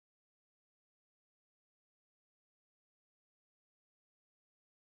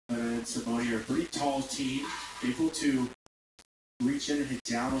and Simone are a pretty tall team. Able to reach in and hit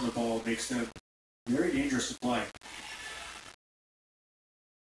down on the ball makes them very dangerous to play.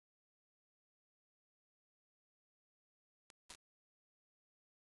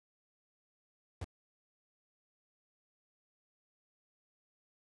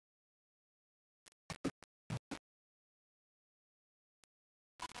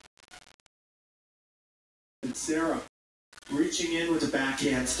 And Sarah reaching in with the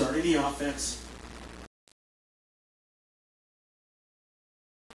backhand, starting the offense.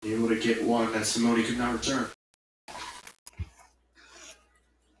 Able to get one that Simone could not return.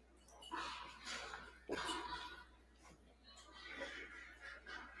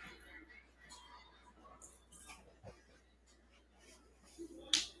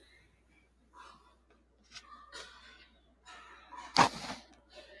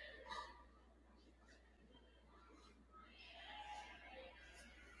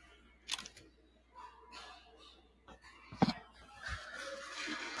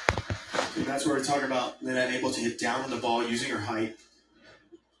 And that's where we're talking about Lynette able to hit down on the ball using her height.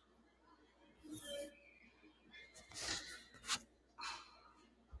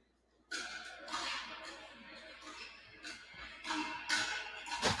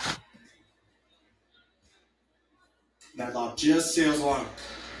 That lob just sails along.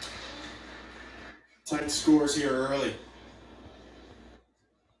 Tight scores here early.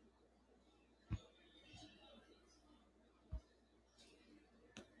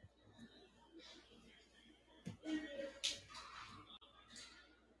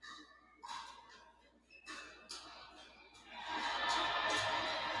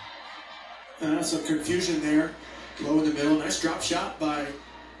 Some confusion there. Low in the middle. Nice drop shot by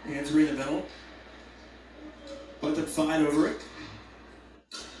Hansberry in the middle. Let them fight over it.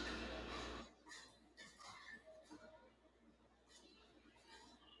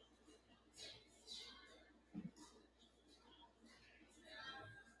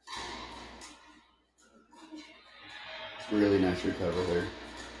 Really nice recover there.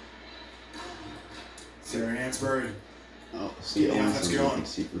 Sarah Hansberry. Oh, see, yeah, that's you going. can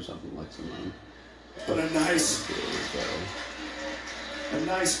see from something like Simone. But a nice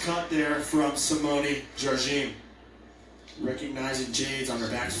cut there from Simone Jargim. Recognizing Jade's on her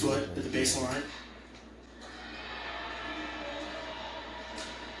back foot at the baseline.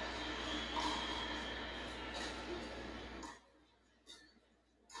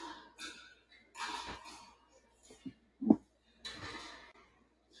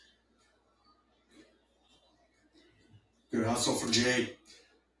 Good hustle from Jade.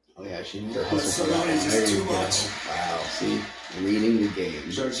 Oh yeah, she made her hustle. But Simone just too much. Wow, see, reading the game.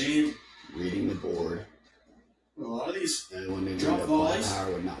 Jargim. Reading the board. A lot of these and when they drop need to apply volleys.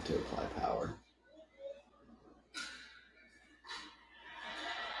 power, when not to apply power.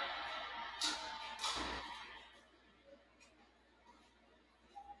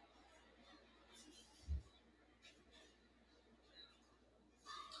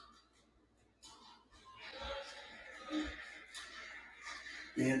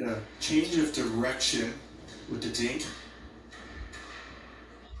 And a change of direction with the dink.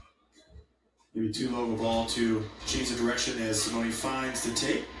 Maybe too low of a ball to change the direction as Simone finds the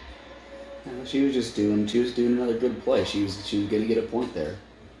tape. She was doing another good play. She was going to get a point there.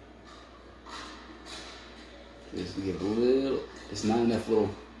 Just to give a little, it's not enough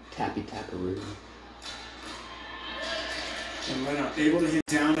little tappy-tapperoo. And Lena able to hit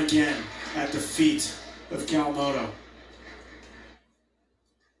down again at the feet of Kawamoto.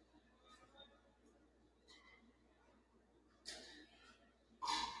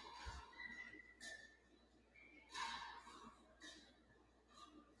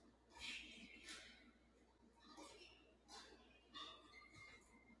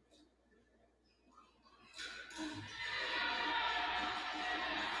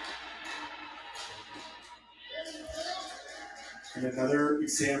 And another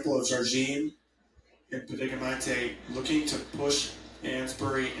example of Jargim and Pedicamante looking to push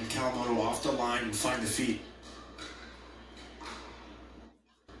Hansberry and Kawamoto off the line and find the feet.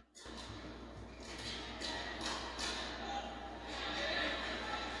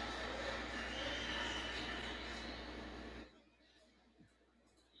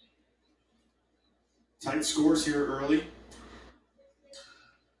 Tight scores here early.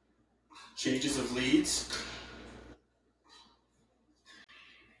 Changes of leads.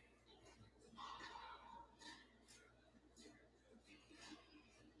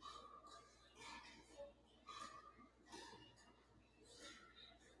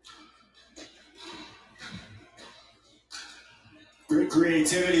 Great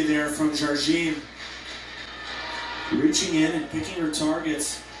creativity there from Jargim. Reaching in and picking her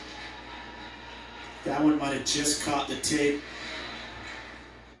targets. That one might have just caught the tape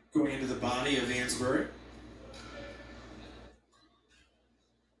going into the body of Ansbury.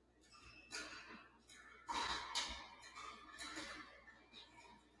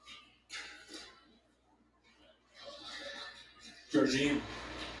 Georgine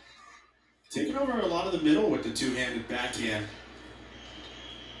taking over a lot of the middle with the two-handed backhand.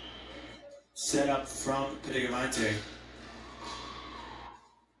 Set up from Pickleball.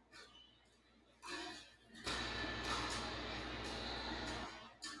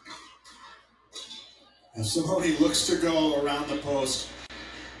 Simone looks to go around the post.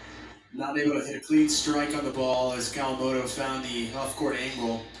 Not able to hit a clean strike on the ball as Kawamoto found the off-court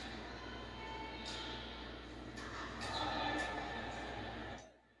angle.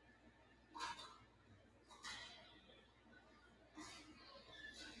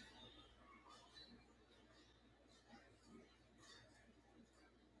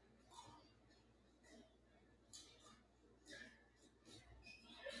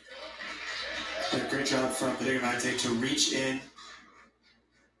 Did a great job from Pickleball to reach in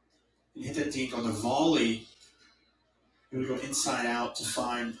and hit that dink on the volley. He would go inside out to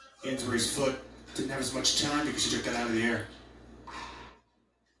find Ansbury's foot. Didn't have as much time because she took that out of the air.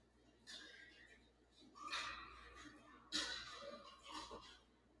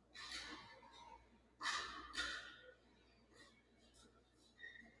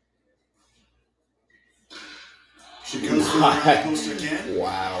 She goes for the right post again.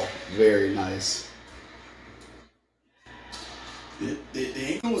 Wow, very nice. The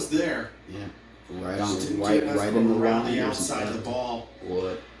ankle was there. Yeah, right in the around line. The outside of the ball.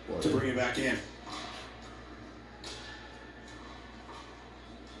 What? To bring it back in.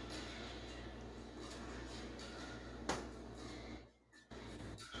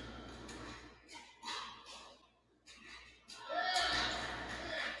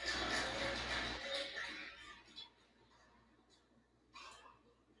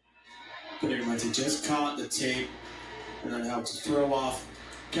 Pickleball just caught the tape and then helped to throw off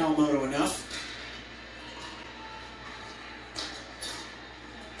Kawamoto enough.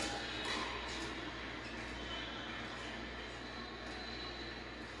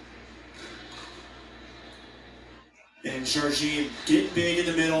 And Georgine getting big in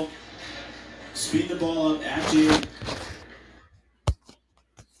the middle, speeding the ball up at Jade.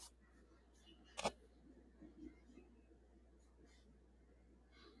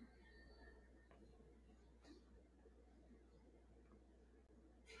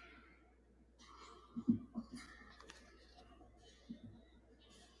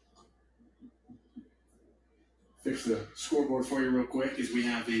 Fix the scoreboard for you real quick as we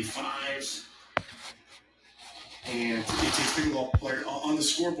have the 5's and TT's pickleball player on the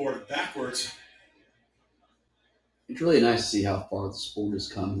scoreboard backwards. It's really nice to see how far the sport has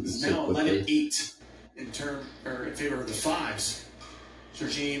come. It's now 11-8 in favor of the 5's.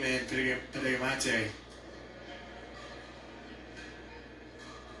 Georgine and Pickleball.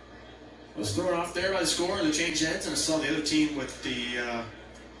 Was thrown off there by the score and the change heads, and I saw the other team with the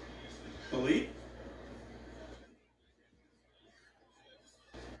lead.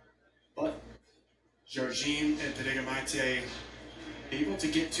 But Georgine and Pickleball able to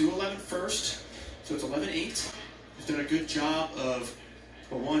get to 11 first, so it's 11-8. He's done a good job of,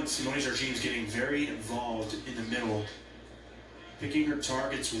 well, one, Simone Georgine's getting very involved in the middle, picking her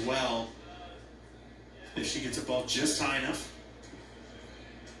targets well. If she gets the ball just high enough.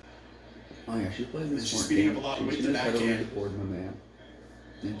 Oh yeah, she plays this She's speeding up a lot with the backhand. My man.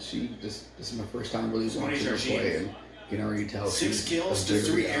 And this is my first time really Simone watching her Georgine. play, and you can already tell 6 kills to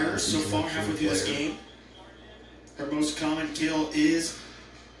 3 errors so far halfway through this game. Her most common kill is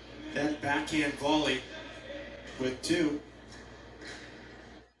that backhand volley with 2.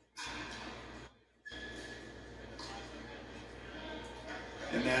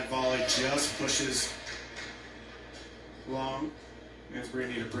 And that volley just pushes long. As we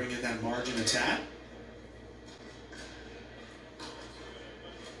need to bring in that margin attack.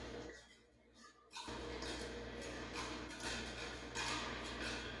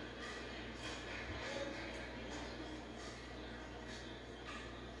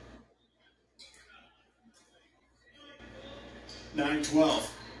 (9-12).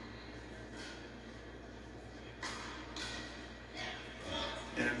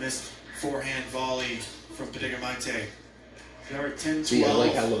 And a missed forehand volley from Pickleball. Now we're 10-12. See, I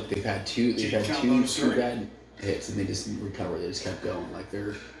like how they've had two Kawamoto bad hits and they just didn't recover. They just kept going. Like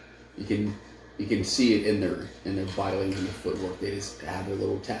you can see it in their body language and their footwork. They just had their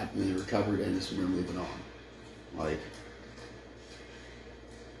little tap and they recovered and just were moving on. Like.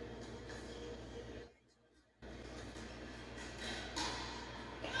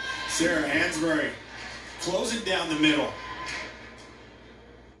 Sarah Hansberry closing down the middle.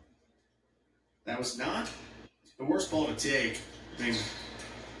 That was not the worst ball to take. I mean,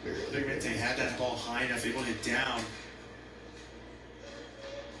 they had that ball high enough, able to get down.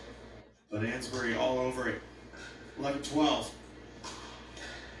 But Ansbury all over it. 11-12.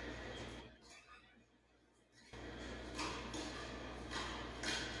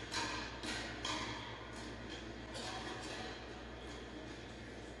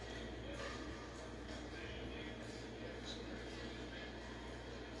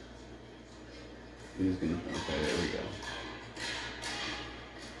 He's gonna. Okay, there we go.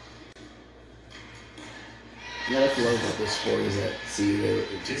 Yeah, that's what I love about this sport is that they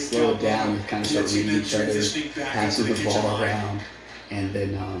just slow it down and kind of start reading each other, passing the ball around, and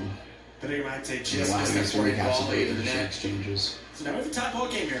then just really have some great exchanges. So now we have a tie ball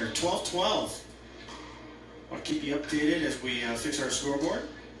game here, 12-12. I'll keep you updated as we fix our scoreboard.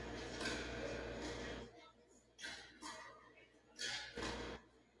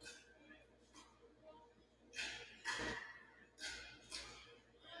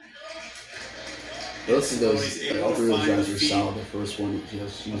 Both of those, all three of those drives were solid. The first one, she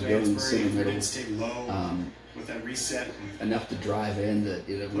was going in the center middle, with that reset, enough to drive in that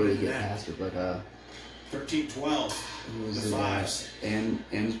it really get past her. But 13-12, the 5's. And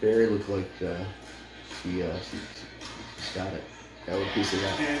Ansbury looked like she got it. Got a piece of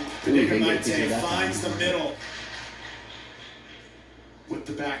that. And Pickleball finds the middle with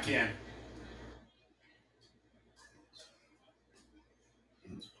the backhand.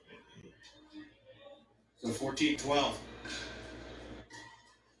 So 14-12.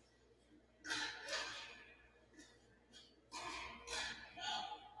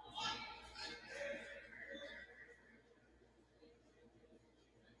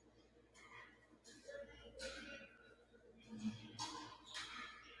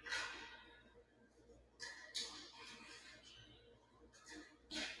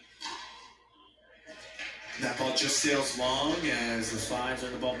 That ball just sails long as the 5's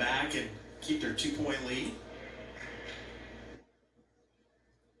earn the ball back and keep their 2-point lead.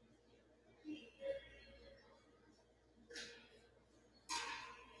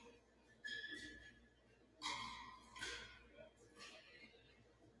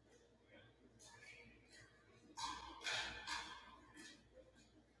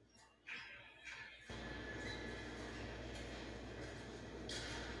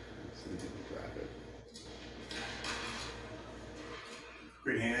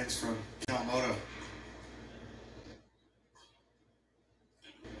 Great hands from Kawamoto.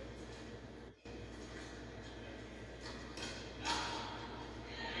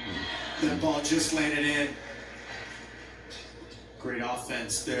 That ball just landed in. Great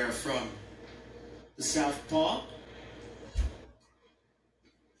offense there from the southpaw.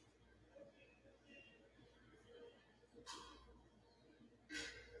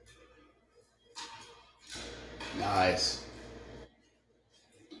 Nice.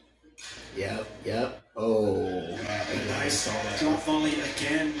 Yep. Oh. A nice drop volley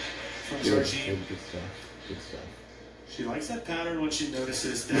again from Georgine. Good stuff. She likes that pattern when she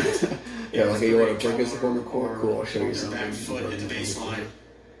notices that. Yeah, like you want to break us the corner court. Cool, I'll show you something. Back foot at the baseline.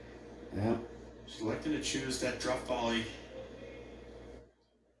 Yeah. She's electing to choose that drop volley.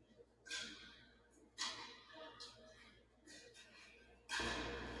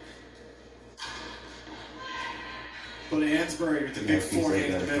 But Ansbury with the big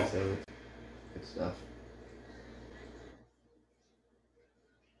forehand in the middle. Good stuff.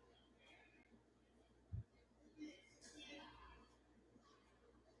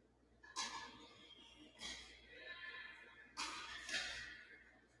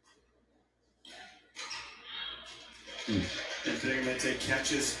 And Pickleball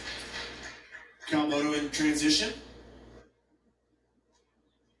catches Kawamoto in transition.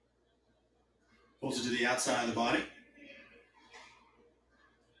 Pulls it to the outside of the body.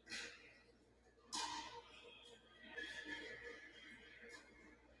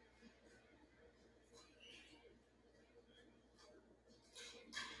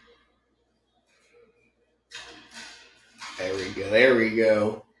 There we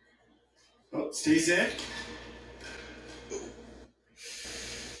go. Oh, stays in.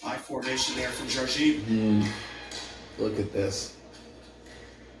 I formation there from Georgine. Look at this.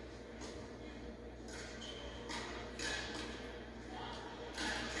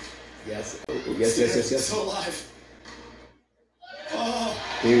 Yes. Yes. Still alive. Oh,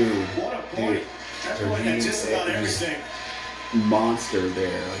 dude. What a point. That point had just about everything. Monster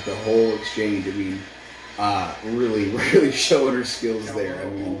there. Like the whole exchange. I mean, really showing her skills there. I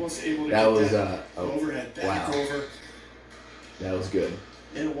mean, that was overhead back wow. over. That was good.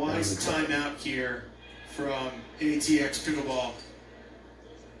 And a wise timeout here from ATX Pickleball.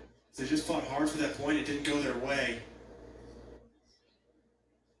 They just fought hard for that point. It didn't go their way.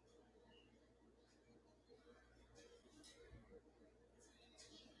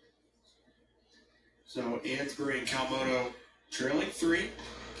 So Ansbury and Calmoto trailing 3.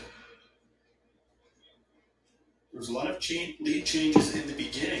 There was a lot of lead changes in the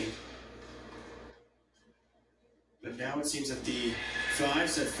beginning. But now it seems that the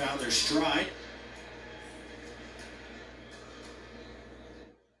 5's have found their stride.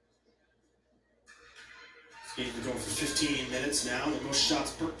 This game's been going for 15 minutes now. The most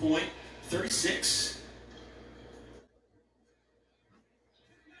shots per point, 36.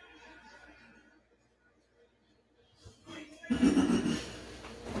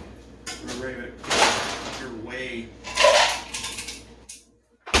 Raven, your way.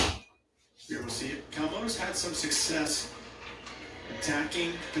 You're able to see it. Calmoto's had some success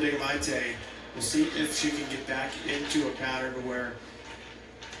attacking Pickleball. We'll see if she can get back into a pattern where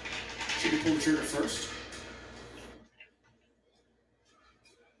she can pull the trigger first.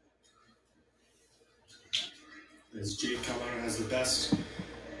 As Jade Calmoto has the best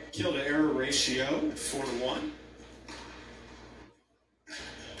kill to error ratio at 4-1.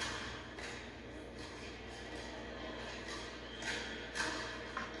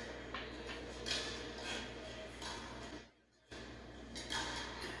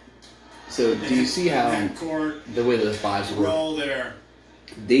 So do you see how the way the 5's work?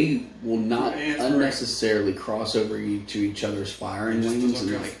 They will not unnecessarily cross over to each other's firing lanes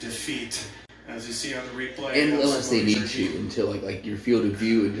and like defeat, as you see on the replay. And unless they need to, until like your field of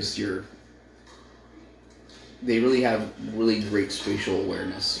view and just your. They really have really great spatial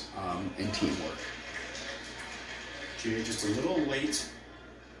awareness and teamwork. Jay just a little late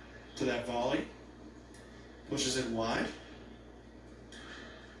to that volley. Pushes it wide.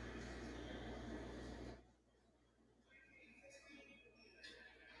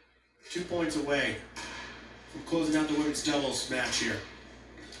 Two points away from closing out the women's doubles match here.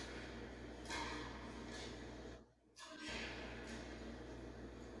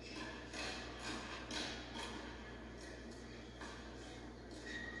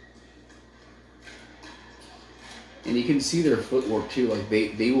 And you can see their footwork too. Like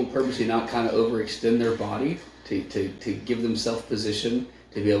they will purposely not kind of overextend their body to give themselves position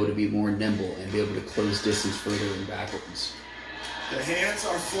to be able to be more nimble and be able to close distance further and backwards. The hands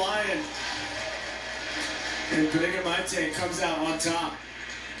are flying. And Pickleball comes out on top.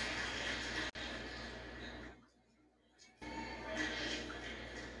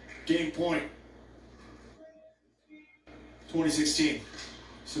 Game point. 2016.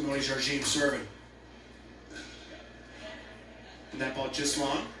 Simone Jardim serving. And that ball just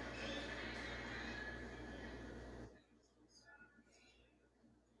long.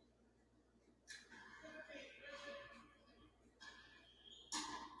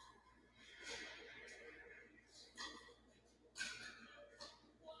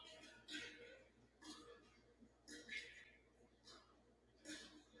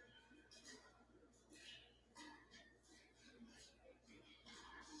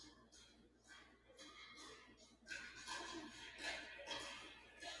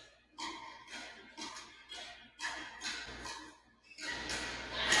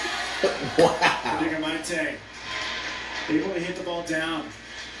 Wow. Pickleball able to hit the ball down.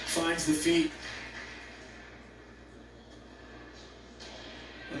 Finds the feet.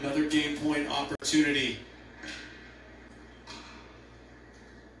 Another game point opportunity.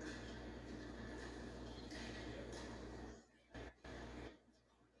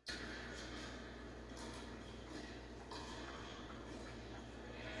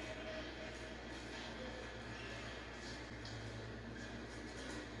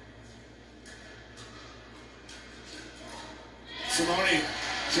 Simone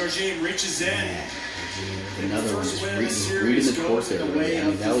Jardim reaches in. Another one just reading the court there. Really. I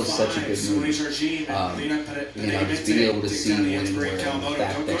mean, that was such a good move. Just being able to see winning where the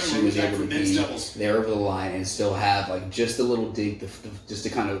fact that she was able to be there over the line and still have like just a little dig, just to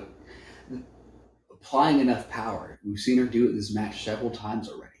kind of applying enough power. We've seen her do it in this match several times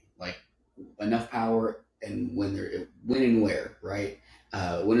already. Like enough power and when and where, right?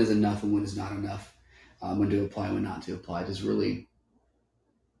 When is enough and when is not enough. When to apply, when not to apply. Just really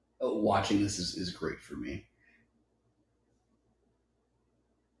watching this is great for me.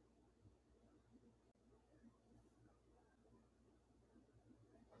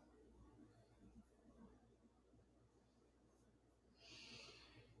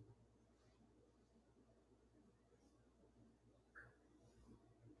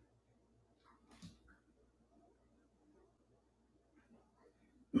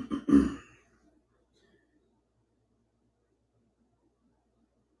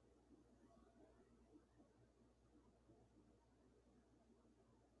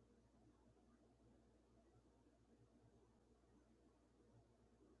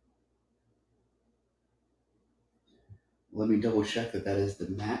 Let me double check that is the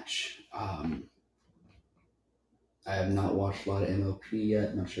match. I have not watched a lot of MLP yet.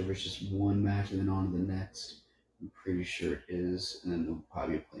 I'm not sure if it's just one match and then on to the next. I'm pretty sure it is, and then they'll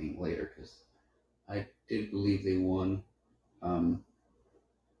probably be playing later because I did believe they won.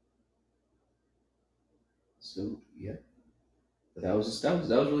 So yeah, but that was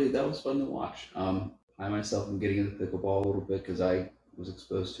fun to watch. I myself am getting into pickleball a little bit because I was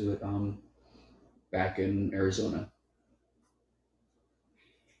exposed to it back in Arizona.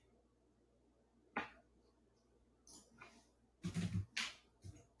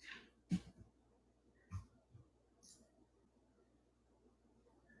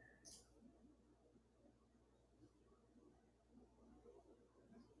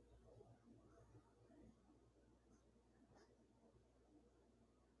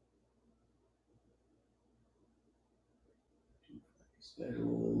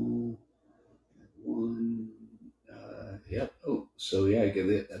 Schedule one. Yep. Oh, so yeah,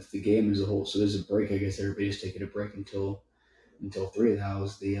 that's the game as a whole. So there's a break. I guess everybody's taking a break until 3. That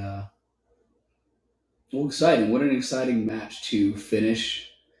was the well, exciting. What an exciting match to finish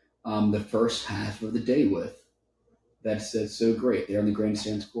the first half of the day with. That's so great. They're on the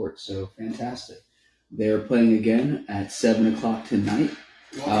grandstands court, so fantastic. They're playing again at 7 o'clock tonight.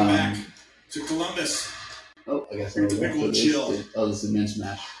 Welcome back to Columbus. Oh, I guess I'll the Pickleball Chill. This is a men's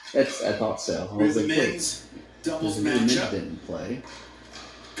match. I thought so. I was like, the men's doubles matchup didn't play.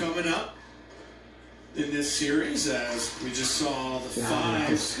 Coming up in this series, as we just saw the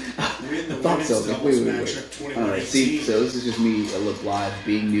 5's win the women's doubles matchup 21-18. All right, see, so this is just me live,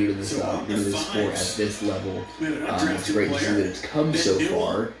 being new to this sport at this level. It's great to see that it's come so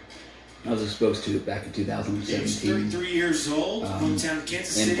far. I was exposed to it back in 2017. He's 33 years old, hometown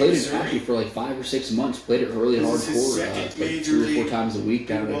Kansas City, and played Missouri. it actually for like 5 or 6 months. Played it really hardcore, like 3 or 4 times a week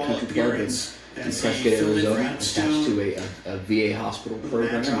down at a country club in Prescott, Arizona, attached to a VA hospital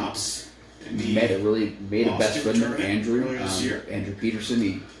program. Made a best friend there, Andrew Peterson.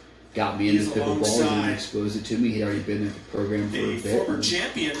 He got me into pickleball and exposed it to me. He'd already been in the program for a bit. Former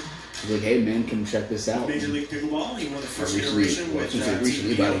champion. He's like, hey man, come check this out. Major League Pickleball. He won the first iteration with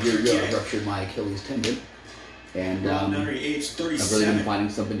recently, about a year ago, I ruptured my Achilles tendon. And I've really been finding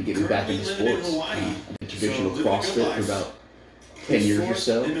something to get me back into sports. I've been traditional CrossFit for about 10 years or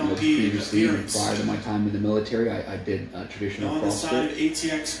so. Previously, prior to my time in the military, I did traditional CrossFit. On the side of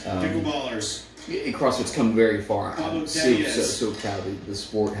ATX pickleballers. CrossFit's come very far. I'm so proud that the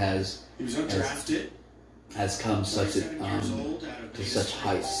sport has come to such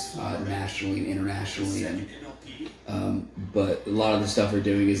heights nationally and internationally, and but a lot of the stuff we're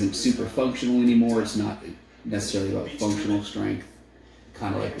doing isn't super functional anymore. It's not necessarily about functional strength,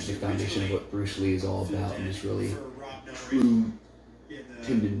 kind of like the foundation of what Bruce Lee is all about, and just really true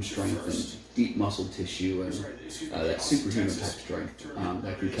tendon strength and deep muscle tissue and that superhuman type strength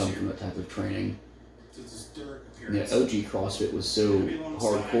that can come from that type of training. Yeah, OG CrossFit was so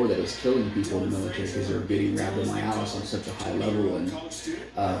hardcore that it was killing people in the military because they were getting grabbed in my house on such a high level, and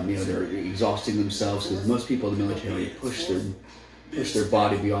they're exhausting themselves because most people in the military push their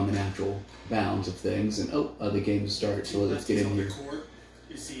body beyond the natural bounds of things. And the game started, so let's get in here.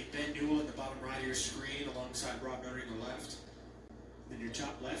 You see Ben Newell in the bottom right of your screen alongside Rob Nunnery on the left. Then your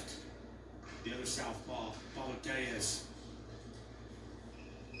top left, the other southpaw, Paulo Diaz.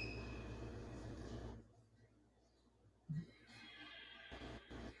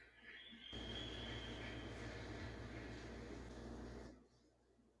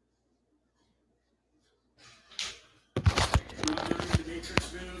 The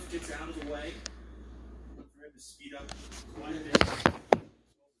matrix move gets out of the way. Look for him to speed up quite a bit.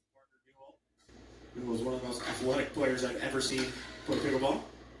 Newell was one of the most athletic players I've ever seen play pickleball.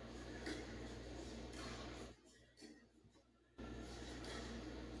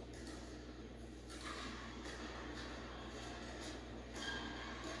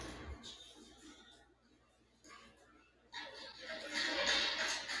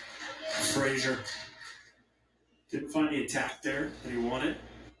 Frazier didn't find the attack there that he wanted.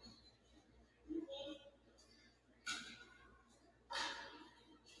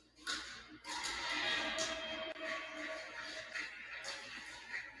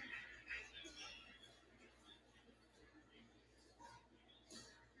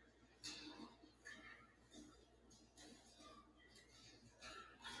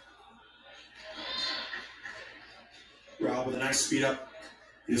 Rob with a nice speed up.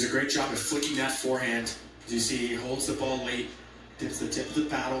 He does a great job of flicking that forehand. As you see, he holds the ball late, dips the tip of the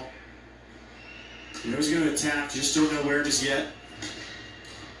paddle. You know he's going to attack, you just don't know where just yet.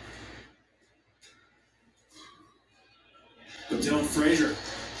 But Dylan Frazier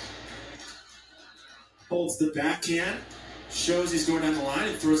holds the backhand, Shows he's going down the line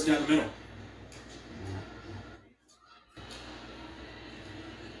and throws it down the middle.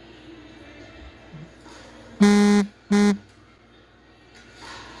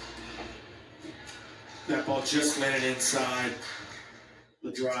 That ball just landed inside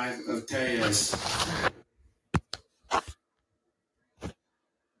the drive of Tejas.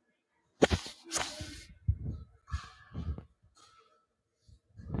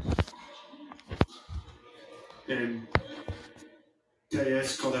 And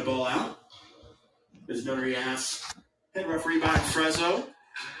Tejas called that ball out. As Nunnery asks head referee by Frezzo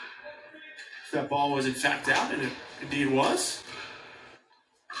if that ball was in fact out, and it indeed was.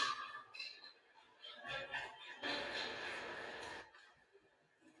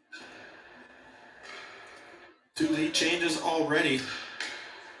 Two lead changes already.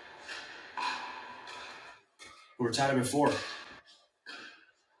 We're tied at before.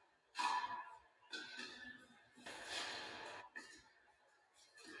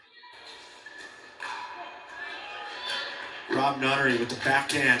 Rob Nunnery with the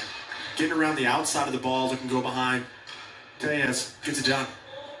backhand, getting around the outside of the ball, looking to go behind. Tejas gets it done.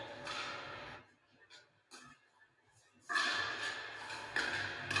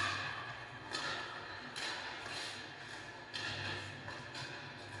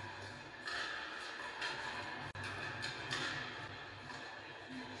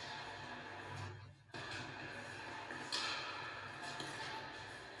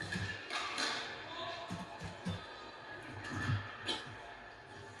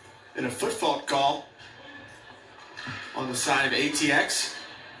 And a foot fault call on the side of ATX.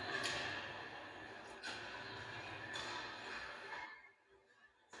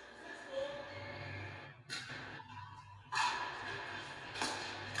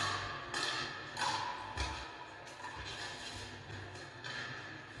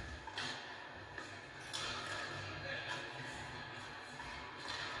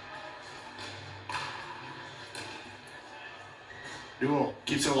 Newell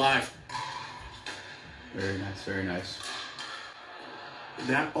keeps it alive. Very nice, very nice. And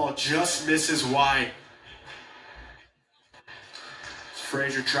that ball just misses wide.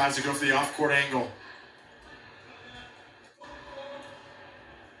 Frazier tries to go for the off-court angle.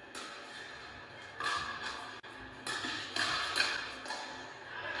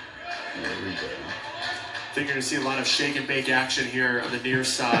 There we go. I think you're going to see a lot of shake and bake action here on the near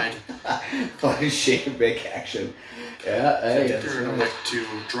side. A lot of shake and bake action. Yeah, hey, they're going to like to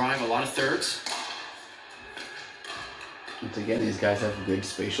drive a lot of thirds. Once again, these guys have good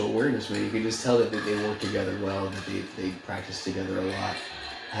spatial awareness. I mean, you can just tell that they work together well, that they practice together a lot.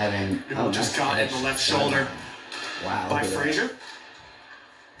 Having just caught in the left shoulder. Wow. By Frazier.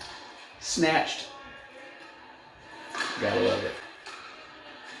 Snatched. Gotta love it.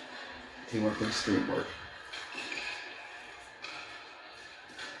 Teamwork and street work.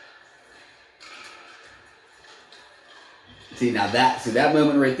 See that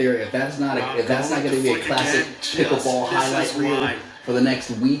moment right there. If that's not going to be a classic pickleball highlight reel for the next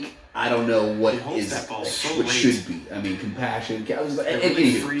week, I don't know what should be. I mean, compassion. I'm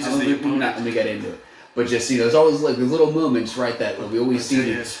not going to get into it, but just there's always like those little moments, right? That we always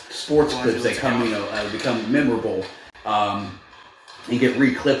see in sports clips that come, become memorable, and get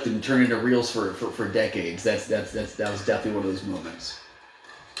reclipped and turn into reels for decades. That was definitely one of those moments.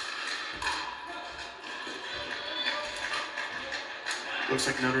 Looks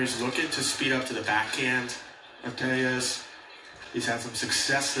like Nunnery's looking to speed up to the backhand of Tejas. He's had some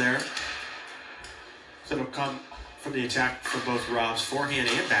success there. So it'll come from the attack from both Rob's forehand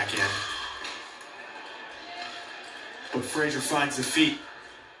and backhand. But Frazier finds the feet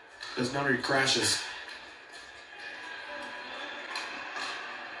as Nunnery crashes.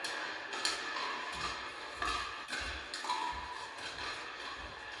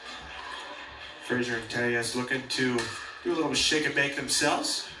 Frazier and Tejas looking to do a little shake and bake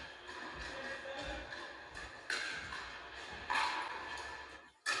themselves.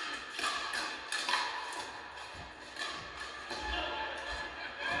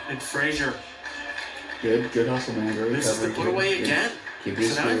 And Frazier. Good hustle, man. Very this is the put away again. Keep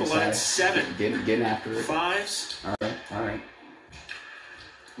so now 11-7. Getting after it. 5's. All right.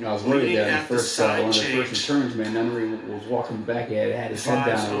 I was worried that one of the first returns, man. Nunnery was walking back. He had his head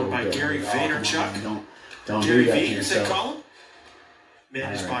down a little by bit. Gary Vaynerchuk. Don't Gary do that V, to as they yourself. call him.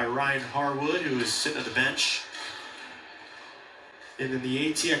 Managed by Ryan Harwood, who is sitting at the bench. And then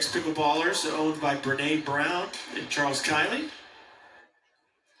the ATX Pickleballers, owned by Brene Brown and Charles Kiley.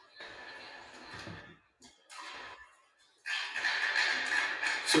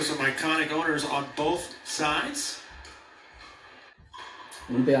 So some iconic owners on both sides.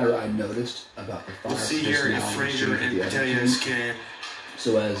 one thing I noticed about the 5's. We'll see here if Frazier and Patelias can.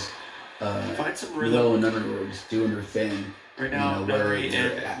 So as find some rhythm. Newell and Nunnery are just doing their thing. Right now, Nunnery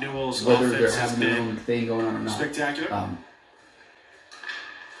and Newell's whether offense they're having their own thing going on or not. Spectacular.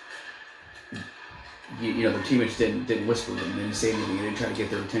 Their teammates didn't whisper them. They didn't say anything. They didn't try to get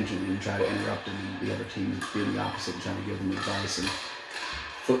their attention. They didn't try to interrupt them. And the other team doing the opposite and trying to give them advice and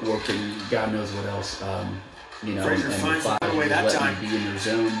footwork and God knows what else. Frazier and finds the 5's the way that letting time. them be in their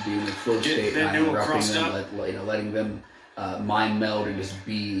zone, be in their flow state, not interrupting them, letting them mind meld and just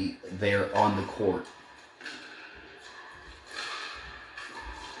be there on the court.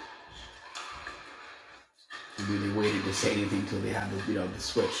 They waited to say anything until they had the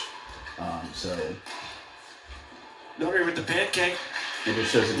switch. Nunnery with the pancake. It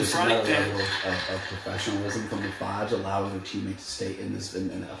just shows that this is another level of professionalism from the 5's, allowing their teammates to stay in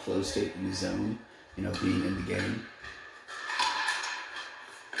a flow state in the zone, being in the game.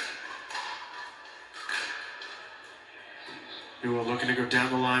 Newell looking to go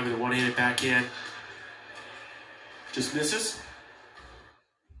down the line with a one-handed backhand. Just misses.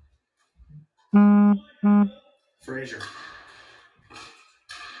 Frazier.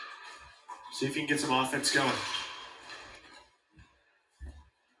 See if he can get some offense going.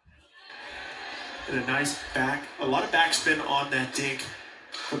 And a nice a lot of backspin on that dink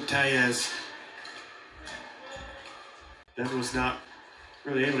from Patelias. Devin was not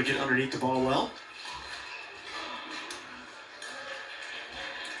really able to get underneath the ball well.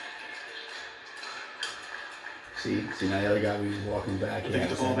 See, now the other guy was walking back. They get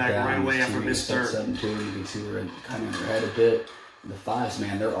the ball back right away after missed third. 7-2, you can see we're kind of in their head a bit. The 5's,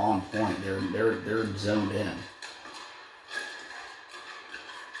 man, they're on point. They're zoned in.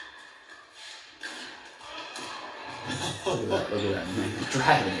 Look at that, man. He's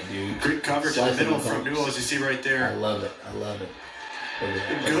driving it, dude. Good coverage in the middle from Newell, as you see right there. I love it.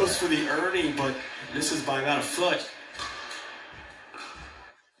 It goes for the Ernie, but misses by about a foot.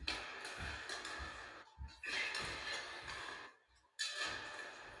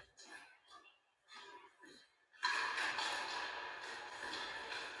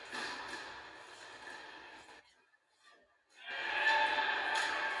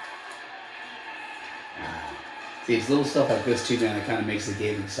 See, it's little stuff like this too, man, that kind of makes the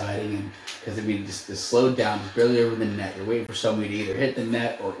game exciting. And because just the slowed down, just barely over the net. You're waiting for somebody to either hit the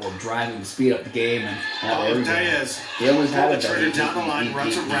net or drive and speed up the game. And he always had it there. He got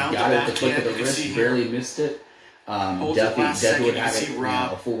it at the flick of the wrist, barely missed it. Definitely would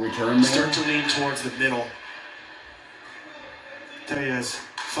have a full return there. Start to lean towards the middle. Patelias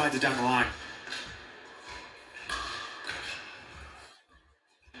finds it down the line.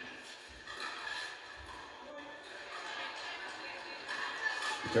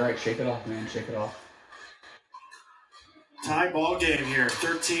 It's all right. Shake it off, man. Shake it off. Tie ball game here.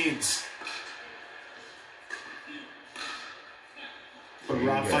 13s. But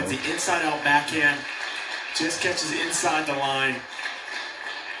Rob finds the inside-out backhand. Just catches inside the line.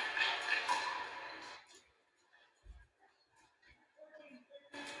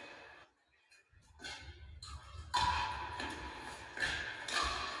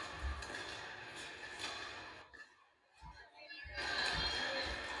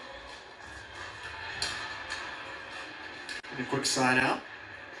 A quick side out.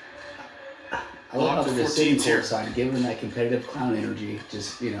 I love how they're just sitting courtside, giving them that competitive clown energy.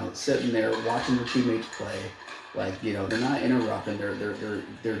 Just sitting there watching their teammates play. Like they're not interrupting. They're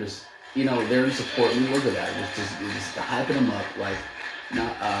just they're in support. We look at that. Just hyping them up. Like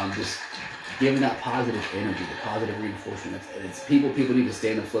not just giving that positive energy, the positive reinforcement. It's people need to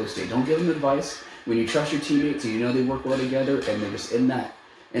stay in the flow state. Don't give them advice. When you trust your teammates and they work well together and they're just in that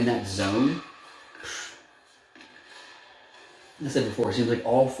zone. I said before, it seems like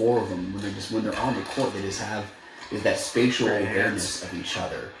all four of them, when they're on the court, they just have that spatial awareness of each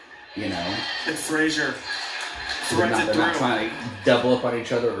other, And Frazier they're not trying to double up on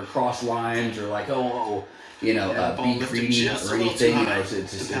each other or cross lines or like be greedy or anything. It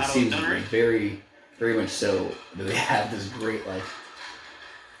seems very, very much so that they have this great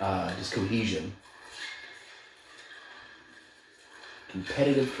just cohesion,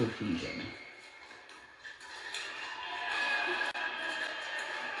 competitive cohesion.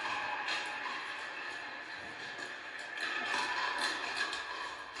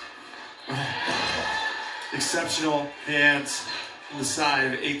 Exceptional hands on the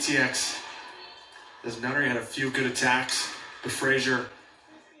side of ATX. As Nunnery had a few good attacks, but Frazier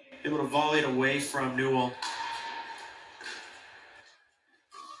able to volley it away from Newell.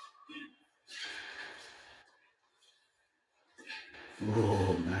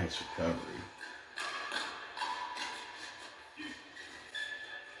 Whoa, nice recovery.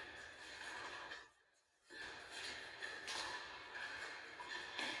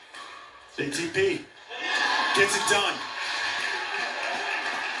 ATP gets it done.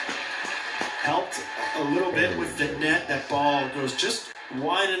 Helped a little bit with the net. That ball goes just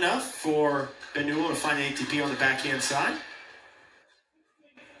wide enough for Benula to find the ATP on the backhand side.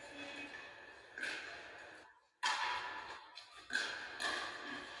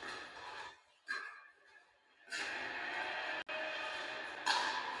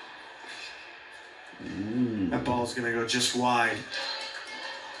 That ball's going to go just wide.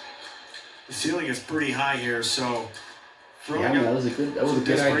 The ceiling is pretty high here, so yeah, that was a good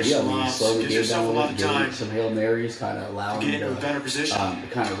idea. I mean, slow the game down a little bit, get some Hail Marys, kind of allow them to a better position. To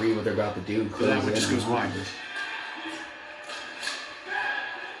kind of read what they're about to do. That one just goes wide.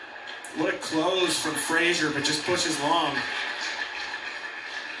 What a close from Frazier, but just pushes long.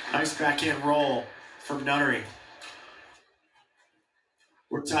 Nice backhand roll from Nunnery.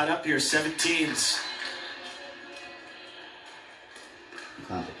 We're tied up here, 17s.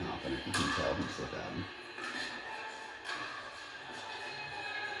 Kind of confident, you can tell he's looked at him.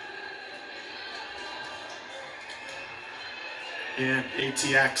 And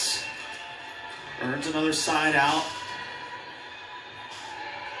ATX earns another side out.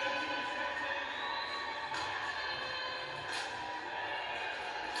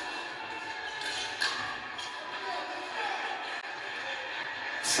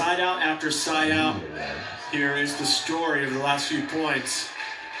 Side out after side out. Here is the story of the last few points.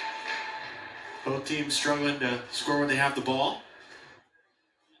 Both teams struggling to score when they have the ball.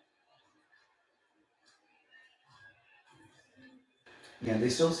 Yeah, they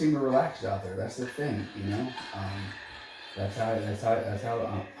still seem relaxed out there. That's the thing, you know. That's how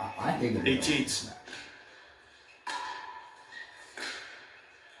I think of it. 18s.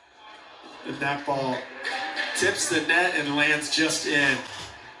 And that ball tips the net and lands just in.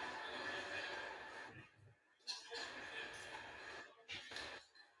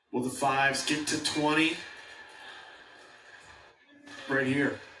 Will the 5's get to 20? Right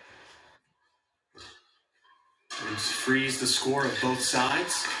here. Let's freeze the score of both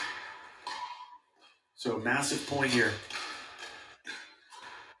sides. So a massive point here.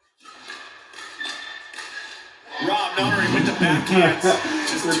 Rob Nunnery with the backhand.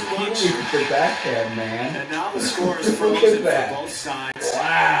 Just too much. The backhand, man. And now the score is frozen for both sides.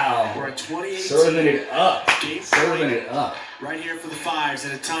 Wow. We're at 28. Serving it up. Serving it up. Right here for the 5's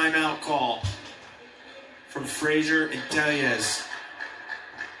and a timeout call from Frazier and Tellez.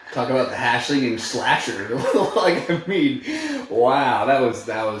 Talk about the hashling and slasher. Like, I mean, wow, that was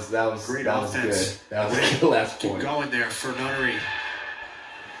great that offense. Was good. That was a good last point. Keep going there for Nunnery.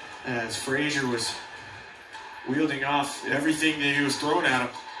 As Frazier was wielding off everything that he was throwing at him.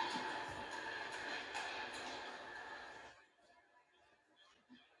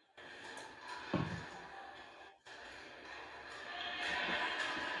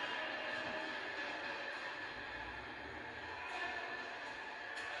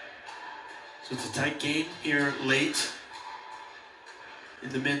 So it's a tight game here late in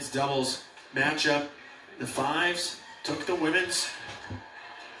the men's doubles matchup. The 5's took the women's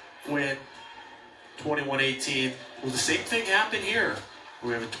win 21-18. Will the same thing happen here?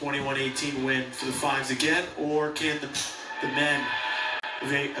 We have a 21-18 win for the 5's again, or can the men of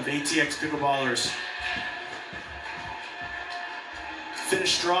ATX pickleballers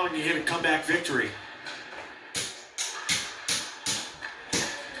finish strong and get a comeback victory?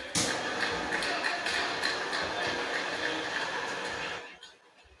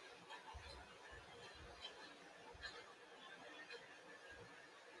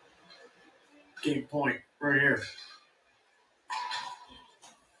 Game point right here.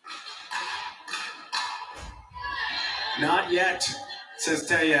 Not yet, says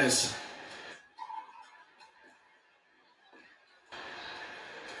Tellez.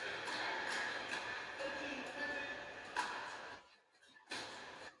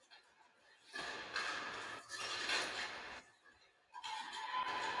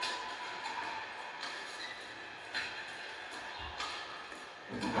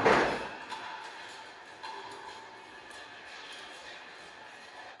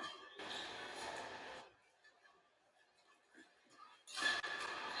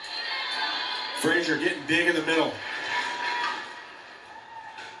 Frazier getting big in the middle.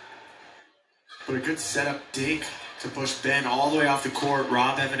 But a good setup dink to push Ben all the way off the court.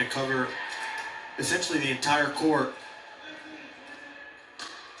 Rob having to cover essentially the entire court.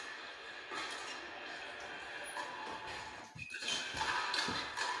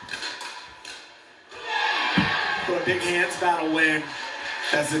 But a big hands battle win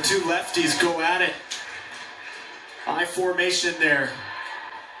as the two lefties go at it. I formation there.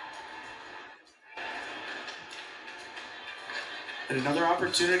 And another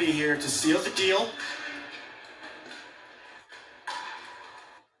opportunity here to seal the deal.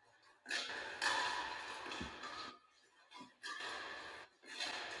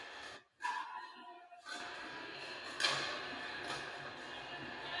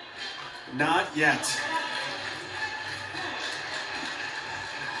 Not yet.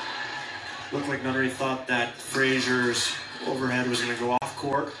 Looked like Nunnery thought that Frazier's overhead was going to go off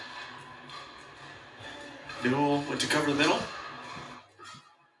court. Newell went to cover the middle.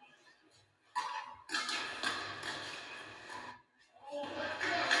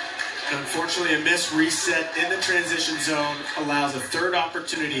 Unfortunately, a missed reset in the transition zone allows a third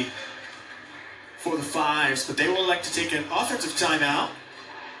opportunity for the 5's, but they will elect to take an offensive timeout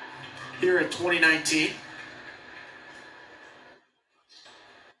here at 2019.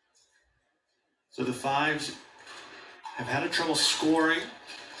 So the 5's have had a trouble scoring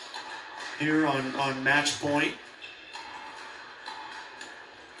here on match point.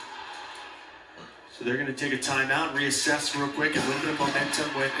 So they're going to take a timeout, reassess real quick. A little bit of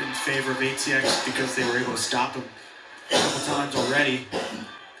momentum went in favor of ATX because they were able to stop them a couple times already.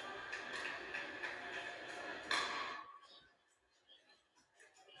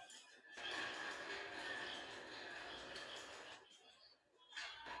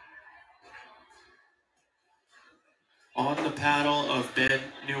 On the paddle of Ben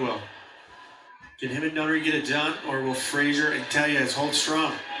Newell. Can him and Nunnery get it done, or will Frazier and Tellez hold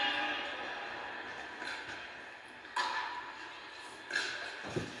strong?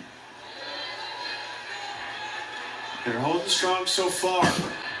 They're holding strong so far.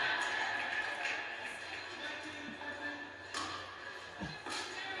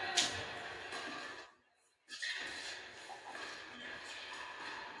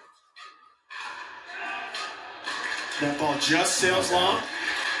 That ball just sails long.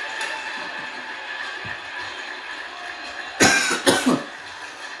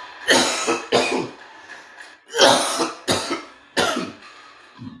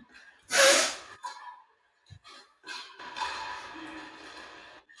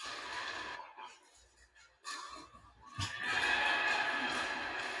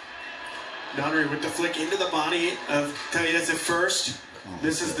 Nunnery with the flick into the body of Tellez at first.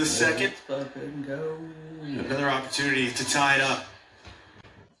 This is the second. Another opportunity to tie it up.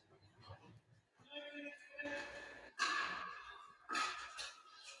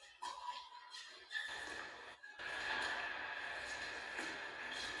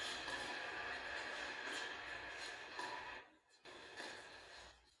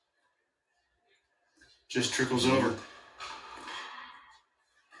 Just trickles over.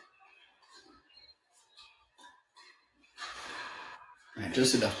 Man,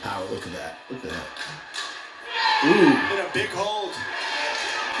 just enough power. Look at that. Look at that. Ooh. In a big hold.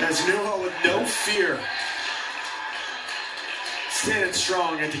 As Newell with no fear. Standing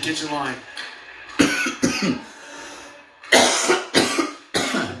strong at the kitchen line.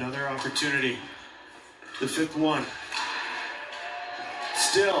 Another opportunity. The fifth one.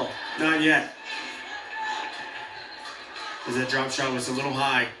 Still not yet. As that drop shot was a little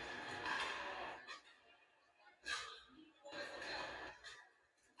high.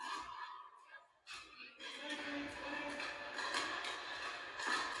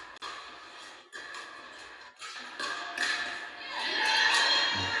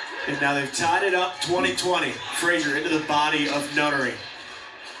 And now they've tied it up 20-20. Frazier into the body of Nunnery.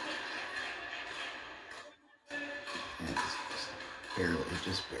 Barely,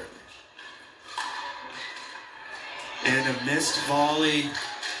 just barely. And a missed volley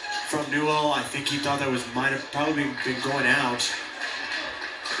from Newell. I think he thought that might have probably been going out.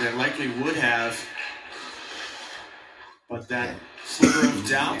 And it likely would have. But that sliver of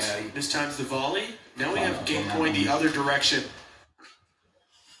doubt, this time's the volley. Now we have game point the other direction.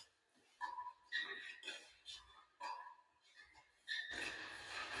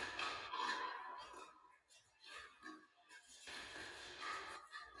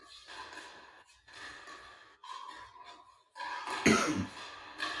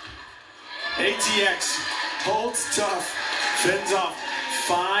 ATX holds tough, fends off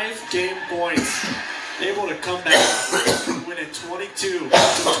 5 game points, able to come back and win it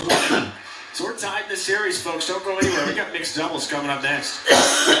 22-20. So we're tied in the series, folks. Don't go anywhere. We got mixed doubles coming up next.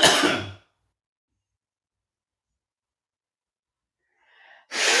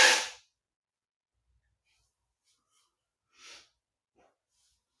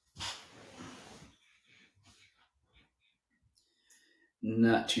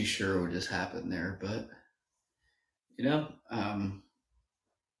 Not too sure what just happened there, but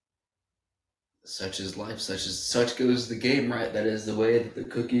such is life, such goes the game, right? That is the way that the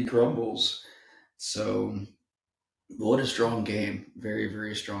cookie crumbles. So What a strong game. Very,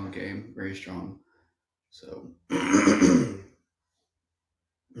 very strong game. Very strong. So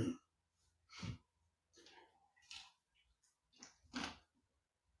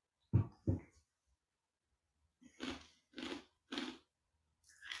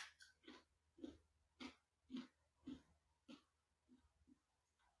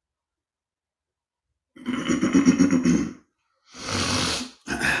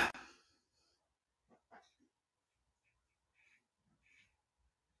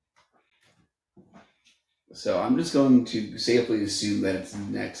So I'm just going to safely assume that it's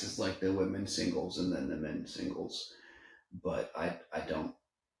next is like the women's singles and then the men's singles, but I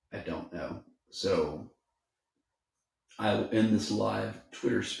don't know. So I will end this live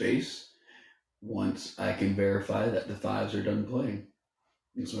Twitter space once I can verify that the 5's are done playing.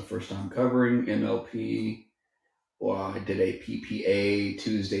 It's my first time covering MLP. Well, I did a PPA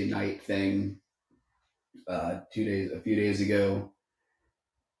Tuesday night thing a few days ago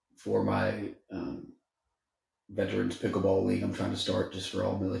for my veterans pickleball league I'm trying to start just for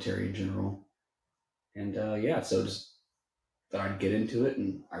all military in general. And yeah, so just thought I'd get into it.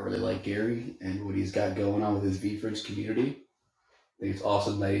 And I really like Gary and what he's got going on with his V-Friends community. I think it's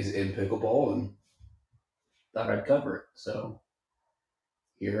awesome that he's in pickleball and thought I'd cover it. So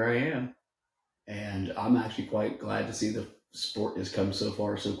here I am. And I'm actually quite glad to see the sport has come so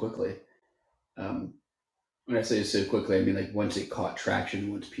far so quickly. Um, when I say so quickly, I mean like once it caught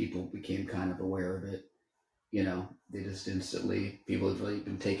traction, once people became kind of aware of it, they just instantly, people have really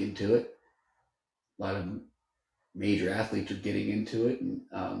been taken to it. A lot of major athletes are getting into it,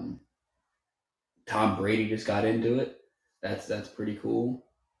 and Tom Brady just got into it. That's pretty cool.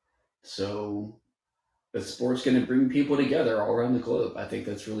 So the sport's going to bring people together all around the globe. I think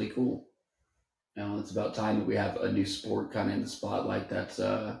that's really cool. It's about time that we have a new sport kind of in the spotlight. That's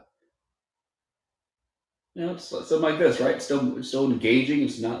it's something like this, right? Still engaging.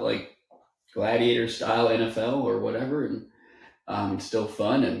 It's not like gladiator style NFL or whatever, and it's still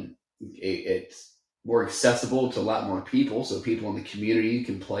fun and it's more accessible to a lot more people. So people in the community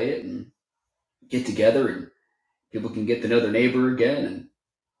can play it and get together, and people can get to know their neighbor again, and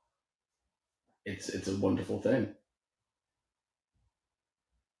it's a wonderful thing.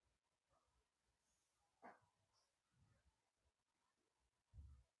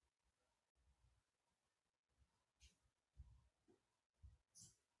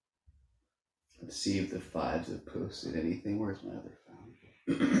 Let's see if the 5's have posted anything. Where's my other phone?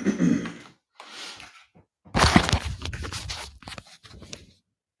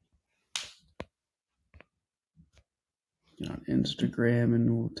 Get on Instagram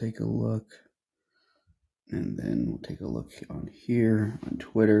and we'll take a look. And then we'll take a look on here on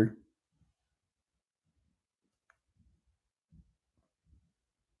Twitter.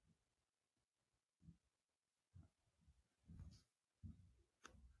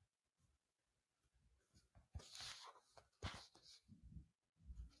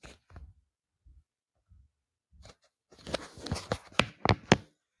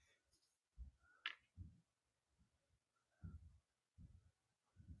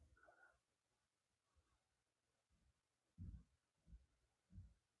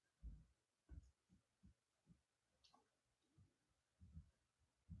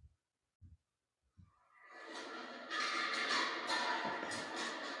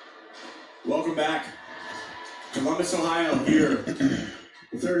 Welcome back. Columbus, Ohio, here.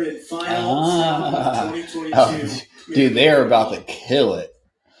 The third and final 2022. Oh, dude, they are about to kill it.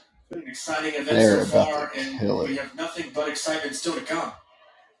 It's been an exciting event so far, and we have nothing but excitement still to come.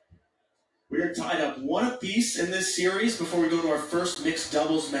 We are tied up 1 apiece in this series before we go to our first mixed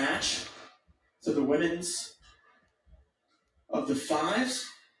doubles match. So the women's of the 5's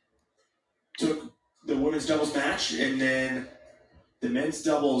took the women's doubles match, and then the men's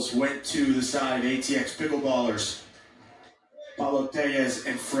doubles went to the side of ATX Pickleballers. Paulo Perez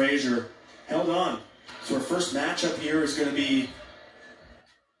and Frazier held on. So our first matchup here is going to be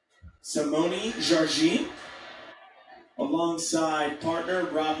Simone Jargin alongside partner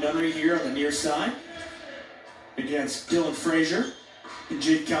Rob Nunnery here on the near side against Dylan Frazier and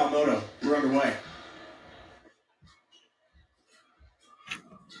Jade Kawamoto. We're underway.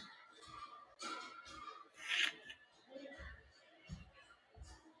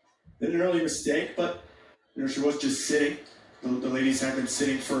 Been an early mistake, but she was just sitting. The ladies have been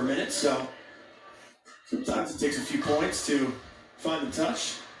sitting for a minute, so sometimes it takes a few points to find the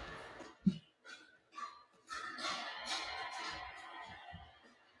touch.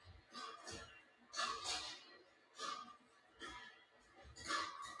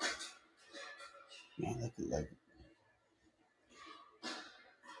 Man, look at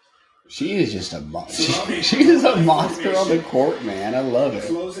She is just a monster. She is a monster on the court, man. I love it.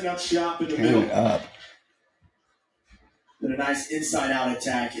 Closing up shop in the Turn middle. it up. And a nice inside-out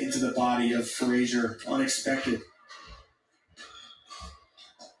attack into the body of Frazier. Unexpected.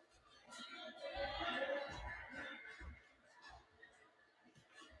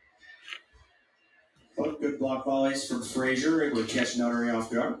 Both good block volleys from Frazier. Able to catch Notary off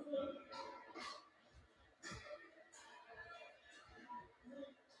guard.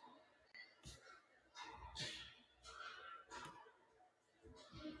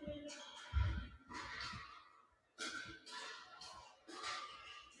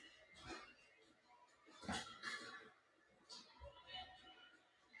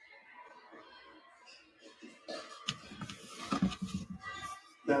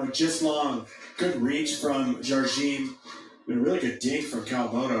 That was just long. Good reach from Jardim. And a really good dink from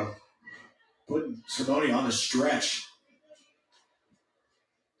Kawamoto. Putting Simone on the stretch.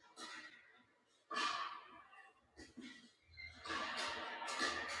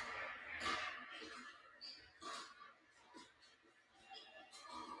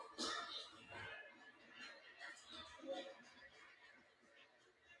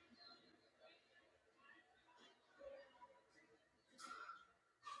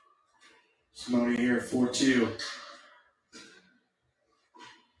 Simone here at 4-2.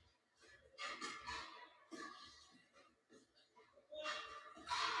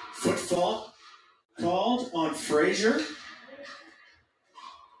 Foot fault called on Frazier.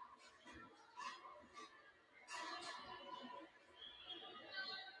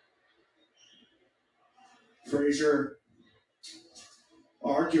 Frazier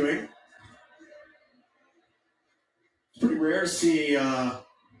arguing. It's pretty rare to see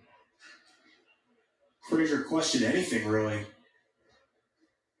Frazier question anything, really.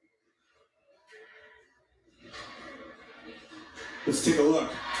 Let's take a look.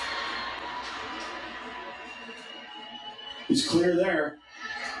 He's clear there.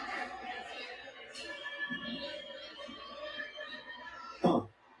 Huh.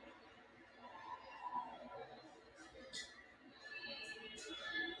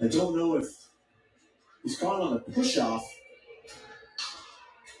 I don't know if he's caught on a push-off.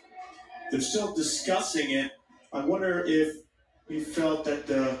 They're still discussing it. I wonder if he felt that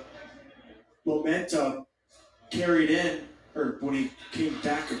the momentum carried in, or when he came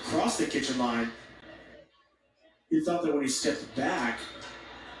back across the kitchen line, he thought that when he stepped back,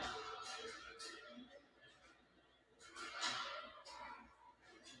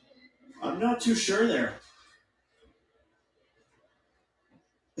 I'm not too sure there.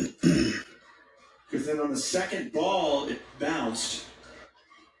 Because then on the second ball, it bounced.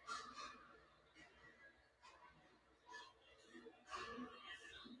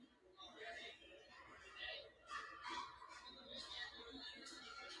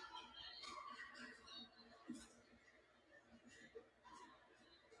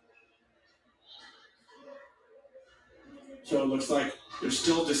 So it looks like they're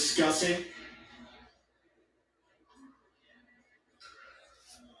still discussing.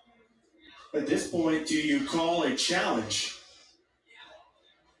 At this point, do you call a challenge?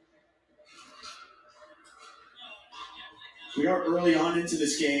 We are early on into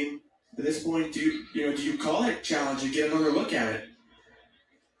this game. At this point, do you call it a challenge and get another look at it?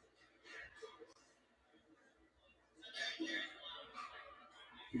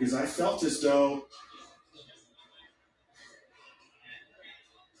 Because I felt as though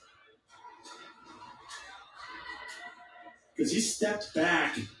he stepped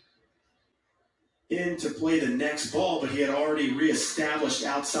back in to play the next ball, but he had already reestablished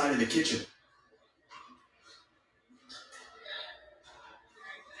outside of the kitchen.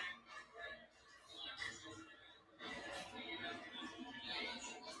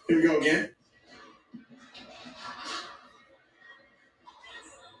 Here we go again.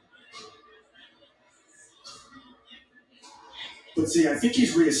 But see, I think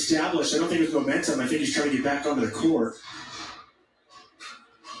he's reestablished. I don't think it was momentum. I think he's trying to get back onto the court.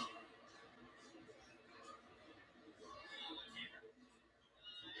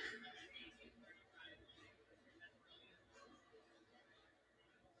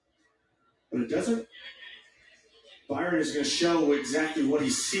 But it doesn't. Byron is going to show exactly what he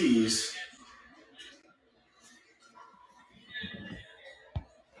sees.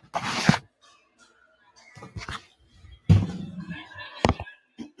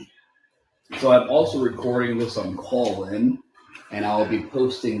 So I'm also recording this on Call-In, and I'll be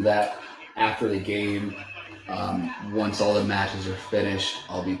posting that after the game. Once all the matches are finished,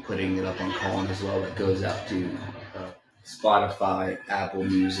 I'll be putting it up on Call-In as well. That goes out to Spotify, Apple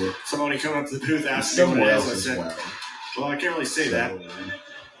Music. Somebody coming up to the booth asking somewhere else as as well. Well, I can't really say that.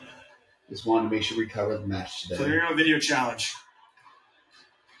 Just wanted to make sure we cover the match today. So there you go, video challenge.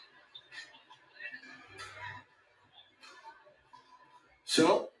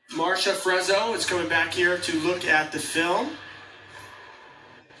 So Marcia Frezzo is coming back here to look at the film.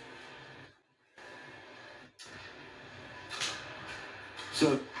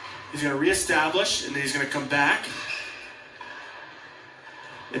 So he's going to reestablish, and then he's going to come back.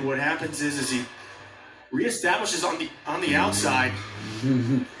 And what happens is he reestablishes on the outside.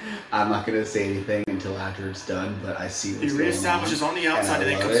 I'm not going to say anything until after it's done, but I see what's going on. He reestablishes on the outside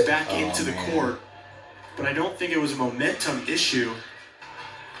and then comes back into the court. But I don't think it was a momentum issue.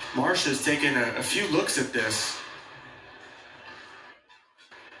 Marcia's taken a few looks at this.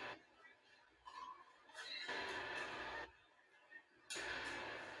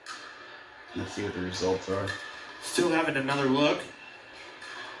 Let's see what the results are. Still having another look.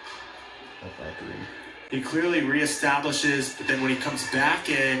 Up by 3. He clearly reestablishes, but then when he comes back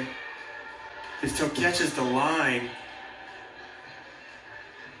in, his toe catches the line.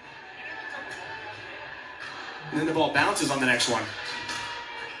 And then the ball bounces on the next one.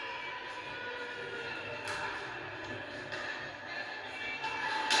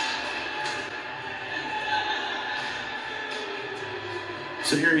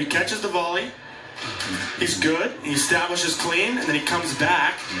 So here he catches the volley. He's good. He establishes clean, and then he comes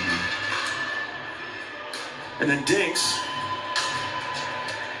back. And then dinks.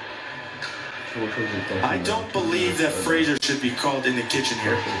 I don't believe that Fraser should be called in the kitchen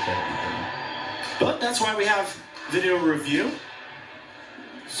here. But that's why we have video review.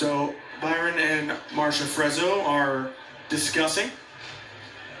 So Byron and Marcia Frezzo are discussing.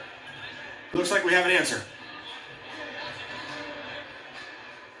 Looks like we have an answer.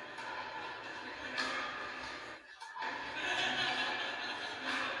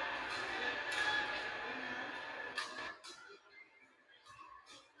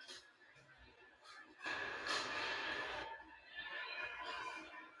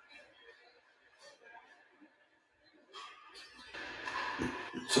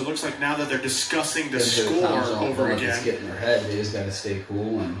 So it looks like now that they're discussing the score over again. It's getting their head. They just got to stay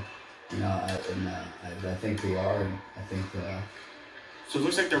cool, and I think they are. And I think. So it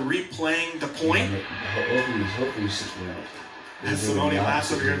looks like they're replaying the point. Hopefully, And Simone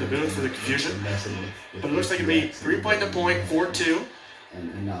laughs over here in the booth for the confusion. But it looks like it'll be replaying the point, 4-2.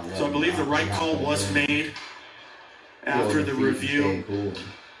 So I believe the right call was made after the review.